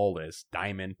rank of LOL is,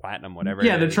 diamond, platinum, whatever.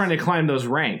 Yeah, they're trying to climb those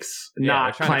ranks,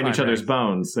 not climb each other's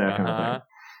bones, that kind of thing.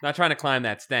 Not trying to climb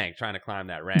that stank, trying to climb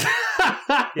that rank.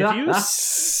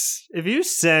 If you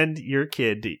send your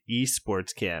kid to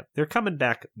esports camp, they're coming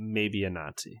back maybe a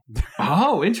Nazi.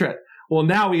 Oh, interesting. Well,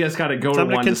 now we just got to go to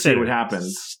one to see what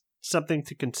happens. Something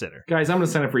to consider. Guys, I'm going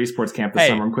to sign up for esports camp this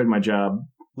summer. I'm quitting my job.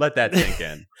 Let that sink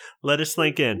in. Let it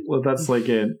slink in. Let that slink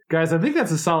in. Guys, I think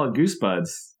that's a solid Goosebuds.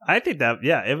 I think that,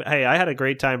 hey, I had a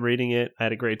great time reading it. I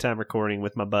had a great time recording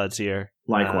with my buds here.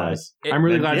 Likewise. I'm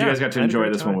really glad you guys got to enjoy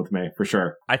this one with me, for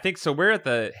sure. I think so. We're at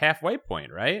the halfway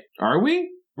point, right? Are we?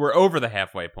 We're over the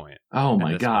halfway point. Oh,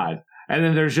 my God. Point. And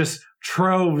then there's just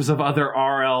troves of other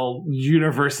RL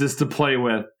universes to play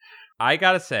with. I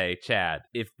gotta say, Chad,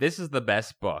 if this is the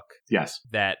best book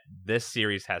that this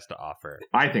series has to offer,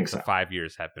 I think so. The 5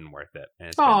 years have been worth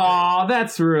it. Oh,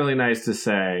 that's really nice to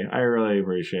say. I really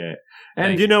appreciate it.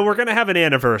 And we're going to have an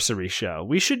anniversary show.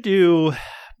 We should do...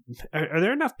 Are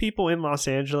there enough people in Los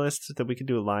Angeles that we can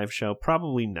do a live show?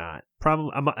 Probably not.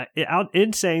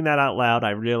 In saying that out loud,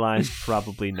 I realized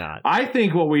probably not. I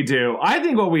think what we do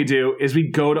is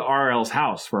we go to RL's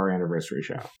house for our anniversary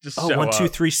show. Just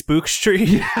 123 Spook Street.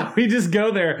 Yeah, we just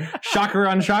go there, shocker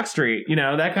on Shock Street,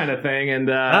 that kind of thing. And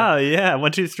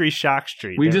 123 Shock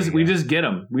Street. We just get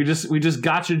him. We just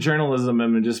gotcha journalism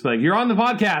him and just be like, you're on the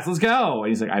podcast. Let's go. And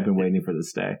he's like, I've been waiting for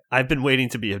this day. I've been waiting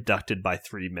to be abducted by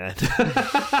 3 men.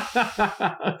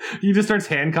 He just starts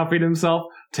handcuffing himself.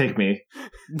 Take me.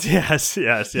 Yes. He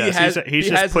has his own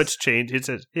chains.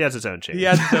 He has his own chains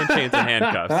and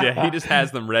handcuffs. Yeah, he just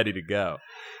has them ready to go.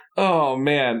 Oh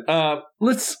man.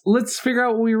 Let's figure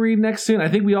out what we read next soon. I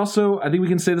think we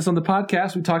can say this on the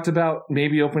podcast. We talked about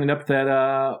maybe opening up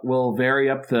that we'll vary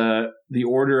up the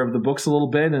order of the books a little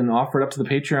bit and offer it up to the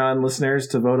Patreon listeners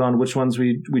to vote on which ones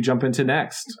we jump into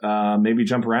next. Maybe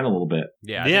jump around a little bit.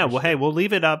 Yeah. Well, hey, we'll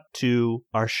leave it up to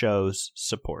our show's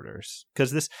supporters,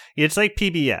 because it's like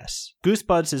PBS.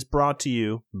 Goosebuds is brought to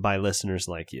you by listeners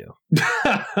like you.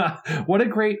 What a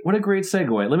great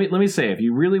segue. Let me say, if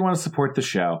you really want to support the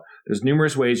show, there's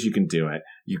numerous ways you can do it.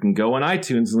 You can go on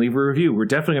iTunes and leave a review. We're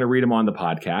definitely going to read them on the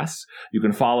podcast. You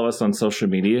can follow us on social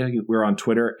media. We're on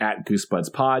Twitter at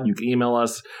GoosebudsPod. You can email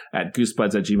us at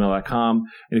goosebuds@gmail.com.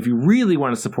 And if you really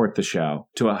want to support the show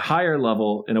to a higher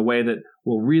level in a way that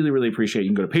we'll really, really appreciate, you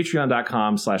can go to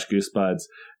patreon.com/goosebuds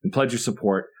and pledge your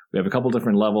support. We have a couple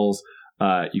different levels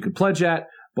you can pledge at.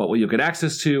 But what you'll get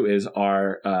access to is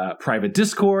our private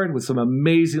Discord with some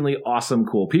amazingly awesome,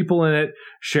 cool people in it,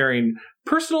 sharing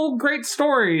personal great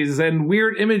stories and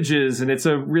weird images, and it's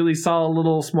a really solid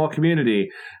little small community.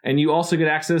 And you also get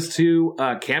access to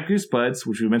Camp Goosebuds,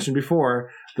 which we mentioned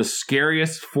before, the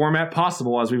scariest format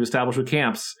possible, as we've established with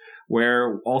camps,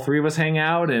 where all three of us hang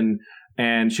out and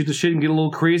shoot the shit and get a little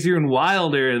crazier and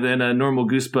wilder than a normal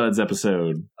Goosebuds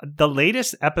episode. The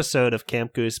latest episode of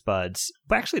Camp Goosebuds,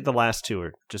 actually the last two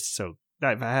are just so...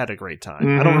 I've had a great time.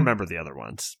 Mm-hmm. I don't remember the other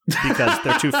ones because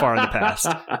they're too far in the past.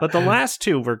 But the last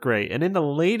two were great. And in the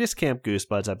latest Camp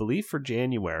Goosebuds, I believe for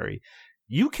January,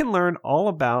 you can learn all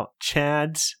about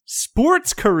Chad's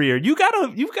sports career. You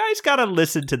guys gotta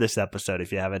listen to this episode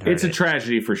if you haven't heard it. It's a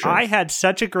tragedy for sure. I had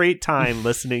such a great time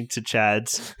listening to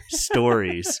Chad's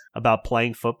stories about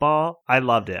playing football. I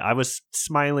loved it. I was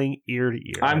smiling ear to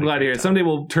ear. I'm glad to hear it. Someday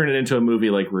we'll turn it into a movie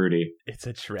like Rudy. It's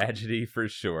a tragedy for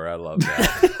sure. I love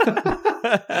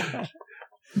that.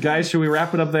 Guys, should we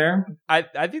wrap it up there? I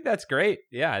think that's great.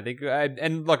 Yeah, I think.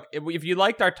 And look, if you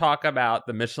liked our talk about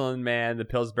the Michelin Man, the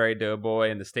Pillsbury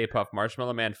Doughboy, and the Stay Puft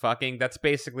Marshmallow Man fucking, that's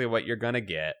basically what you're gonna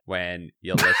get when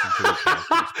you listen to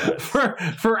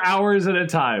the for hours at a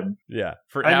time. Yeah,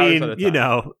 for hours at a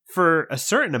time. For a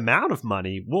certain amount of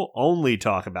money, we'll only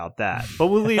talk about that. But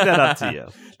we'll leave that up to you.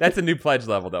 That's a new pledge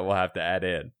level that we'll have to add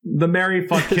in. The Marry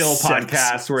Fuck Kill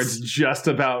podcast, where it's just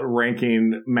about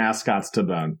ranking mascots to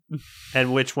bone.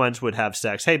 And which ones would have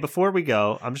sex. Hey, before we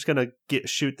go, I'm just going to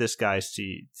shoot this guys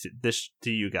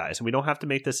to you guys. And we don't have to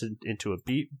make this into a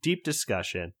deep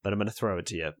discussion, but I'm going to throw it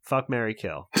to you. Fuck, marry,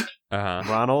 kill. Uh-huh.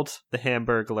 Ronald, the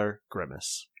Hamburglar,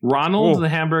 Grimace. Ronald, the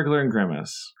Hamburglar, and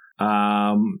Grimace.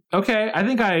 Okay. I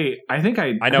know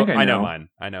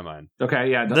mine.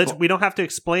 Okay. Yeah. We don't have to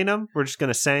explain them. We're just going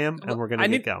to say them and we're going to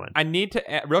get going. I need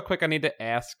to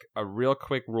ask a real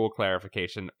quick rule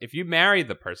clarification. If you marry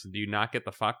the person, do you not get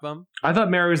to fuck them? I thought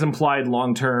marry was implied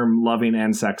long-term loving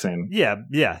and sexing. Yeah.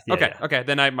 Okay.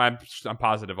 Then I'm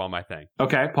positive on my thing.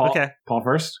 Okay. Paul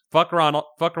first. Fuck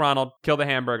Ronald. Kill the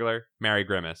Hamburglar. Marry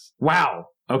Grimace. Wow.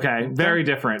 Okay. Very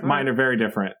different. Mine are very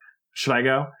different. Should I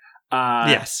go?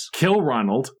 Yes. Kill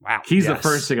Ronald. Wow. He's the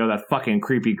first to go, that fucking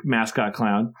creepy mascot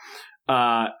clown.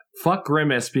 Fuck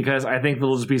Grimace, because I think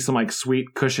there'll just be some like sweet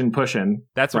cushion pushing.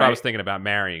 That's what I was thinking about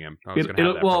marrying him. I was gonna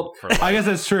have that I guess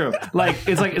that's true.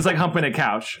 It's like humping a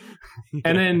couch.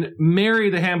 And then marry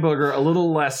the Hamburger, a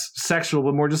little less sexual,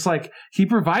 but more just like, he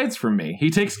provides for me. He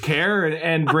takes care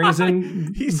and brings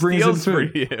in he steals in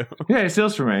food. For you. Yeah, he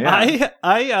steals for me.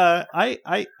 Yeah.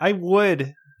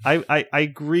 I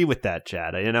agree with that,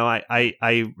 Chad.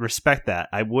 I respect that.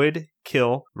 I would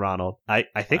kill Ronald. I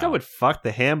think I would fuck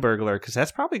the Hamburglar, because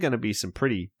that's probably going to be some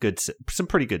pretty good sex.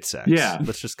 Yeah,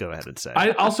 let's just go ahead and say.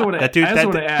 I also want to that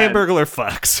Hamburglar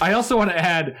fucks. I also want to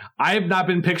add, I have not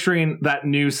been picturing that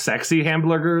new sexy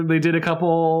Hamburger they did a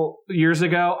couple years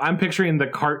ago. I'm picturing the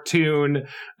cartoon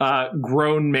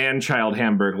grown man-child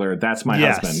Hamburglar. That's my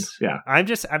husband. Yeah,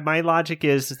 my logic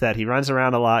is that he runs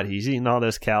around a lot. He's eating all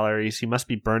those calories. He must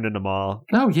be burning them all.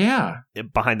 Oh yeah,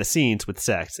 behind the scenes with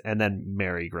sex, and then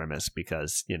marry Grimace,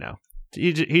 because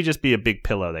he'd just be a big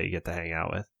pillow that you get to hang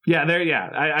out with. Yeah,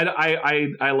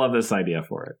 I love this idea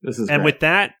for it. This is and great. With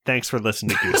that, thanks for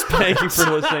listening to Goosebuds. Thank you for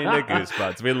listening to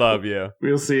Goosebuds. We love you.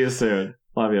 We'll see you soon.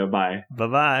 Love you. Bye.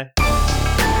 Bye.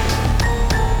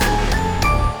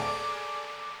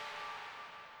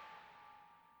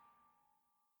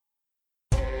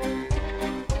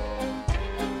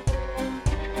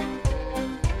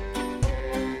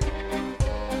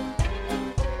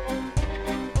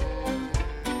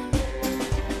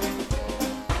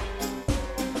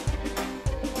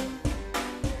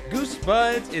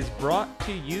 Goosebuds is brought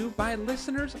to you by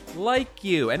listeners like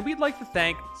you, and we'd like to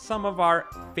thank some of our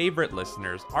favorite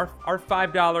listeners, our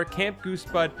 $5 Camp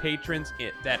Goosebud patrons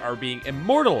that are being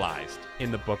immortalized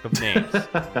in the Book of Names.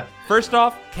 First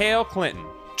off, Kale Clinton.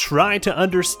 Try to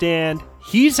understand,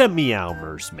 he's a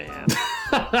Meowmers man.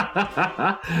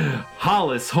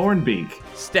 Hollis Hornbeak.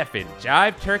 Stefan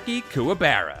Jive Turkey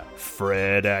Kuwabara.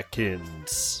 Fred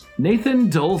Atkins. Nathan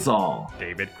Dolezal.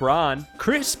 David Cron.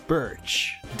 Chris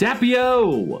Birch.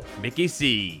 Dapio. Mickey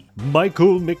C.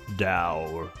 Michael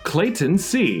McDowell. Clayton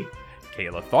C.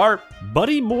 Kayla Tharp.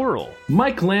 Buddy Morrill.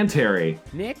 Mike Lanterry.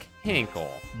 Nick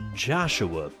Hinkle.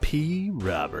 Joshua P.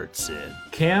 Robertson.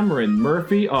 Cameron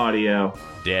Murphy Audio.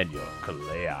 Daniel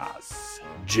Calleas.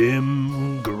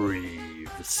 Jim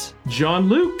Greaves. John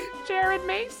Luke. Jared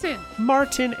Mason.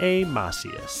 Martin A.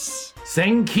 Macias.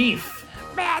 Sang Keith.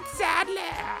 Matt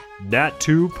Sadler.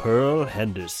 Natu Pearl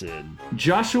Henderson.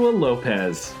 Joshua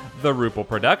Lopez. The Rupel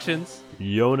Productions.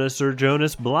 Jonas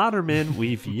Blotterman.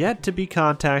 We've yet to be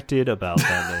contacted about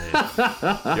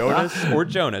that name.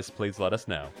 Jonas, please let us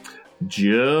know.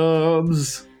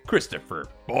 Jubs. Christopher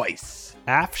Boyce.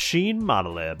 Afshin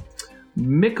Modeleb.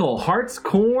 Mickle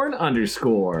Hartscorn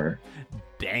 _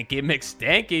 Danky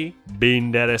McStanky.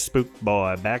 Bean Daddy Spook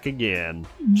Boy back again.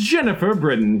 Jennifer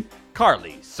Britton.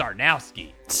 Carly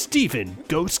Sarnowski. Stephen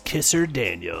Ghost Kisser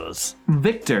Daniels.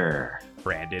 Victor.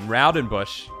 Brandon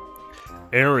Rowdenbush.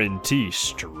 Aaron T.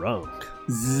 Strunk.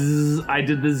 I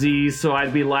did the Z, so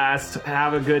I'd be last.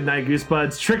 Have a good night,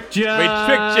 Goosebuds. Tricked ya! We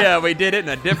tricked ya! We did it in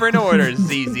a different order,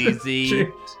 ZZZ.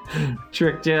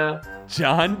 Tricked ya.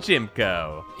 John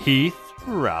Jimko. Heath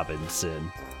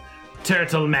Robinson.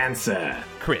 Turtle Mansa.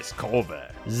 Chris Culver.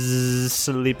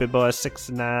 Sleepy Boy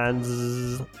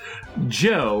 69.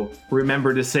 Joe,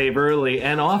 remember to save early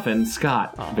and often.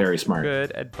 Scott, very smart.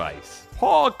 Good advice.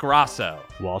 Paul Grasso.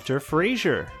 Walter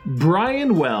Frazier.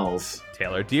 Brian Wells.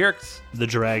 Taylor Dierks. The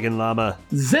Dragon Llama.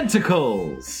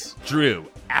 Zenticles. Drew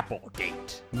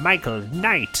Applegate. Michael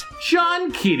Knight.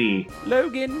 John Keaty.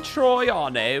 Logan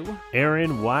Troiano.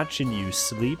 Aaron watching you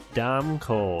sleep, Dom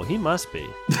Cole. He must be.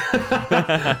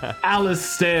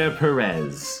 Alistair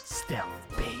Perez.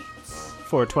 Stealth Bates.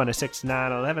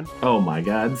 426-911. Oh my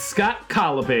god. Scott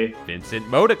Colopy. Vincent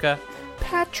Modica.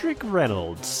 Patrick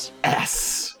Reynolds.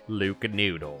 S. Luke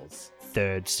Noodles.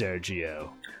 Third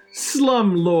Sergio.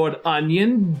 Slumlord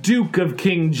Onion, Duke of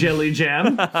King Jelly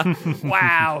Jam.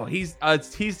 Wow, he's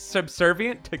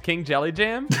subservient to King Jelly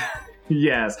Jam?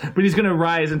 Yes, but he's gonna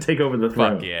rise and take over the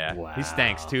throne. Fuck yeah. Wow. He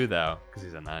stanks too, though, because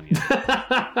he's an onion.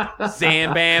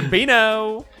 Sam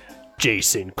Bambino.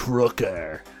 Jason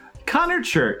Crooker. Connor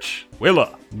Church.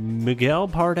 Willa. Miguel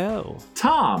Pardo.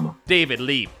 Tom. David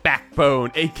Lee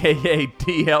Backbone, a.k.a.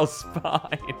 DL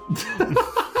Spine.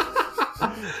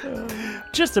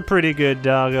 Just a pretty good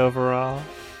dog overall.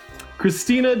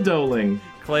 Christina Doling.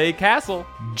 Clay Castle.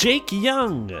 Jake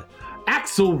Young.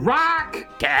 Axel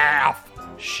Rock. Calf.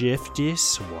 Shifty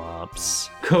Swamps.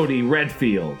 Cody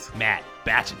Redfield. Matt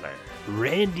Bachelor.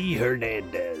 Randy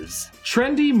Hernandez.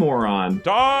 Trendy Moron.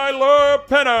 Tyler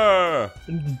Penner.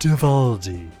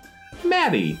 Divaldi.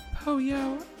 Maddie.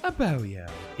 Poyo Aboyo.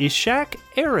 Ishak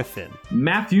Arifin.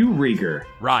 Matthew Rieger.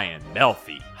 Ryan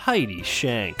Melfi. Heidi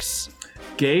Shanks.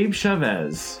 Gabe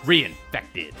Chavez.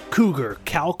 Reinfected. Cougar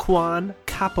Calquan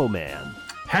Capoman.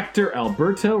 Hector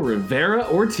Alberto Rivera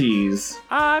Ortiz.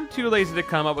 I'm too lazy to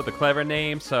come up with a clever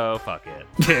name, so fuck it.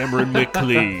 Cameron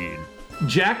McLean.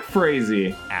 Jack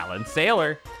Frazee. Alan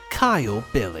Saylor. Kyle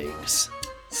Billings.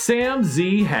 Sam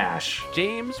Z. Hash.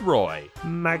 James Roy.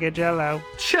 Magagello.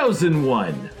 Chosen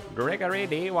One. Gregory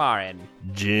D. Warren.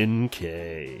 Jin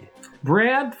K.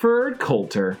 Bradford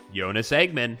Coulter. Jonas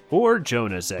Eggman. Or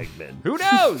Jonas Eggman. Who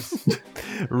knows?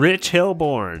 Rich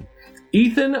Hillborn.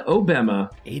 Ethan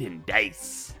Obama. Aiden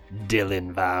Dice.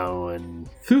 Dylan Bowen.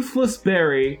 Toothless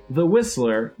Barry. The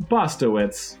Whistler.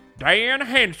 Bostowitz. Dan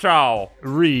Henshaw.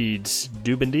 Reeds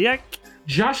Dubendiek.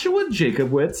 Joshua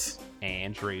Jacobwitz.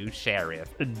 Andrew Sheriff.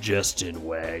 Justin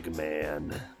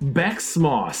Wagman. Bex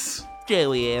Moss.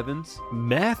 Joey Evans.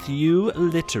 Matthew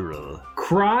Literal.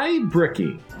 Cry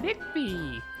Bricky. Nick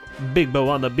B. Big Bo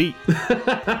on the beat.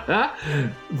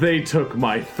 They took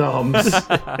my thumbs.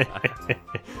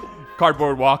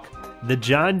 Cardboard Walk. The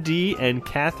John D. and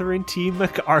Catherine T.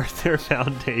 MacArthur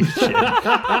Foundation.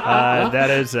 That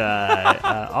is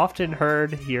often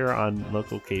heard here on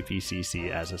local KPCC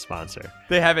as a sponsor.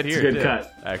 They have it here, It's a good too,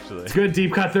 cut. actually. It's a good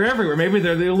deep cut. They're everywhere. Maybe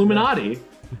they're the Illuminati.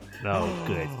 Oh,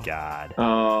 good God.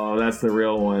 Oh, that's the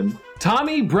real one.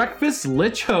 Tommy Breakfast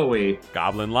Lich Hoey.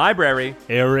 Goblin Library.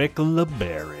 Eric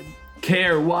LeBaron.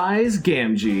 Care Wise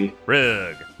Gamgee.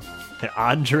 Rug.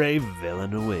 Andre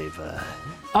Villanueva.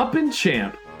 Up and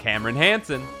Champ. Cameron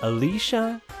Hansen.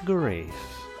 Alicia Grafe.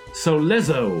 So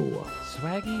Lizzo.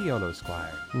 Swaggy Yolo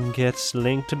Squire. Gets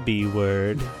linked to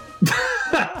B-word.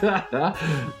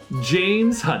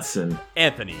 James Hudson.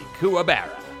 Anthony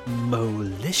Kuwabara.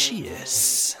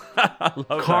 Malicious. I love that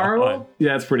one. Carl.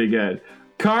 Yeah, that's pretty good.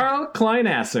 Carl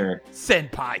Kleinasser.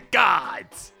 Senpai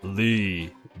Gods.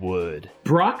 Lee Wood.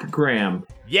 Brock Graham.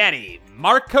 Yanni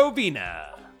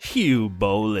Markovina. Hugh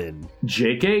Bolin.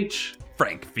 Jake H.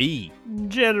 Frank V.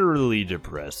 Generally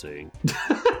depressing.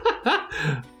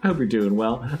 I hope you're doing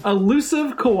well.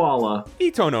 Elusive Koala.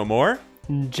 Ito no more.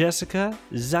 Jessica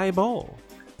Zybol.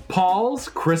 Paul's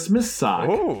Christmas Sock.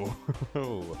 Oh.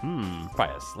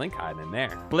 Probably a slink hiding in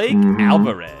there. Blake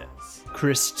Alvarez.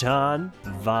 Kristan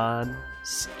Von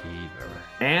Skeever.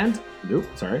 And, nope,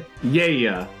 sorry.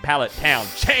 Yeah. Pallet Town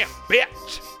Champ,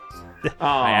 bitch.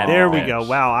 Oh, There we go.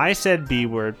 Wow, I said B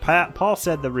word. Paul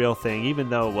said the real thing, even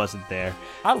though it wasn't there.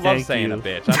 I love Thank saying you, a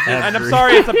bitch. And I'm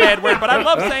sorry it's a bad word, but I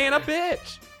love saying a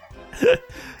bitch.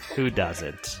 Who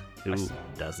doesn't? Who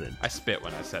doesn't? I spit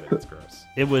when I said it. It's gross.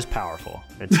 It was powerful.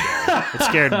 It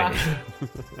scared me.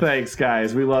 Thanks,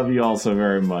 guys. We love you all so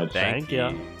very much. Thank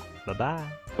you. Bye-bye.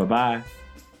 Bye-bye.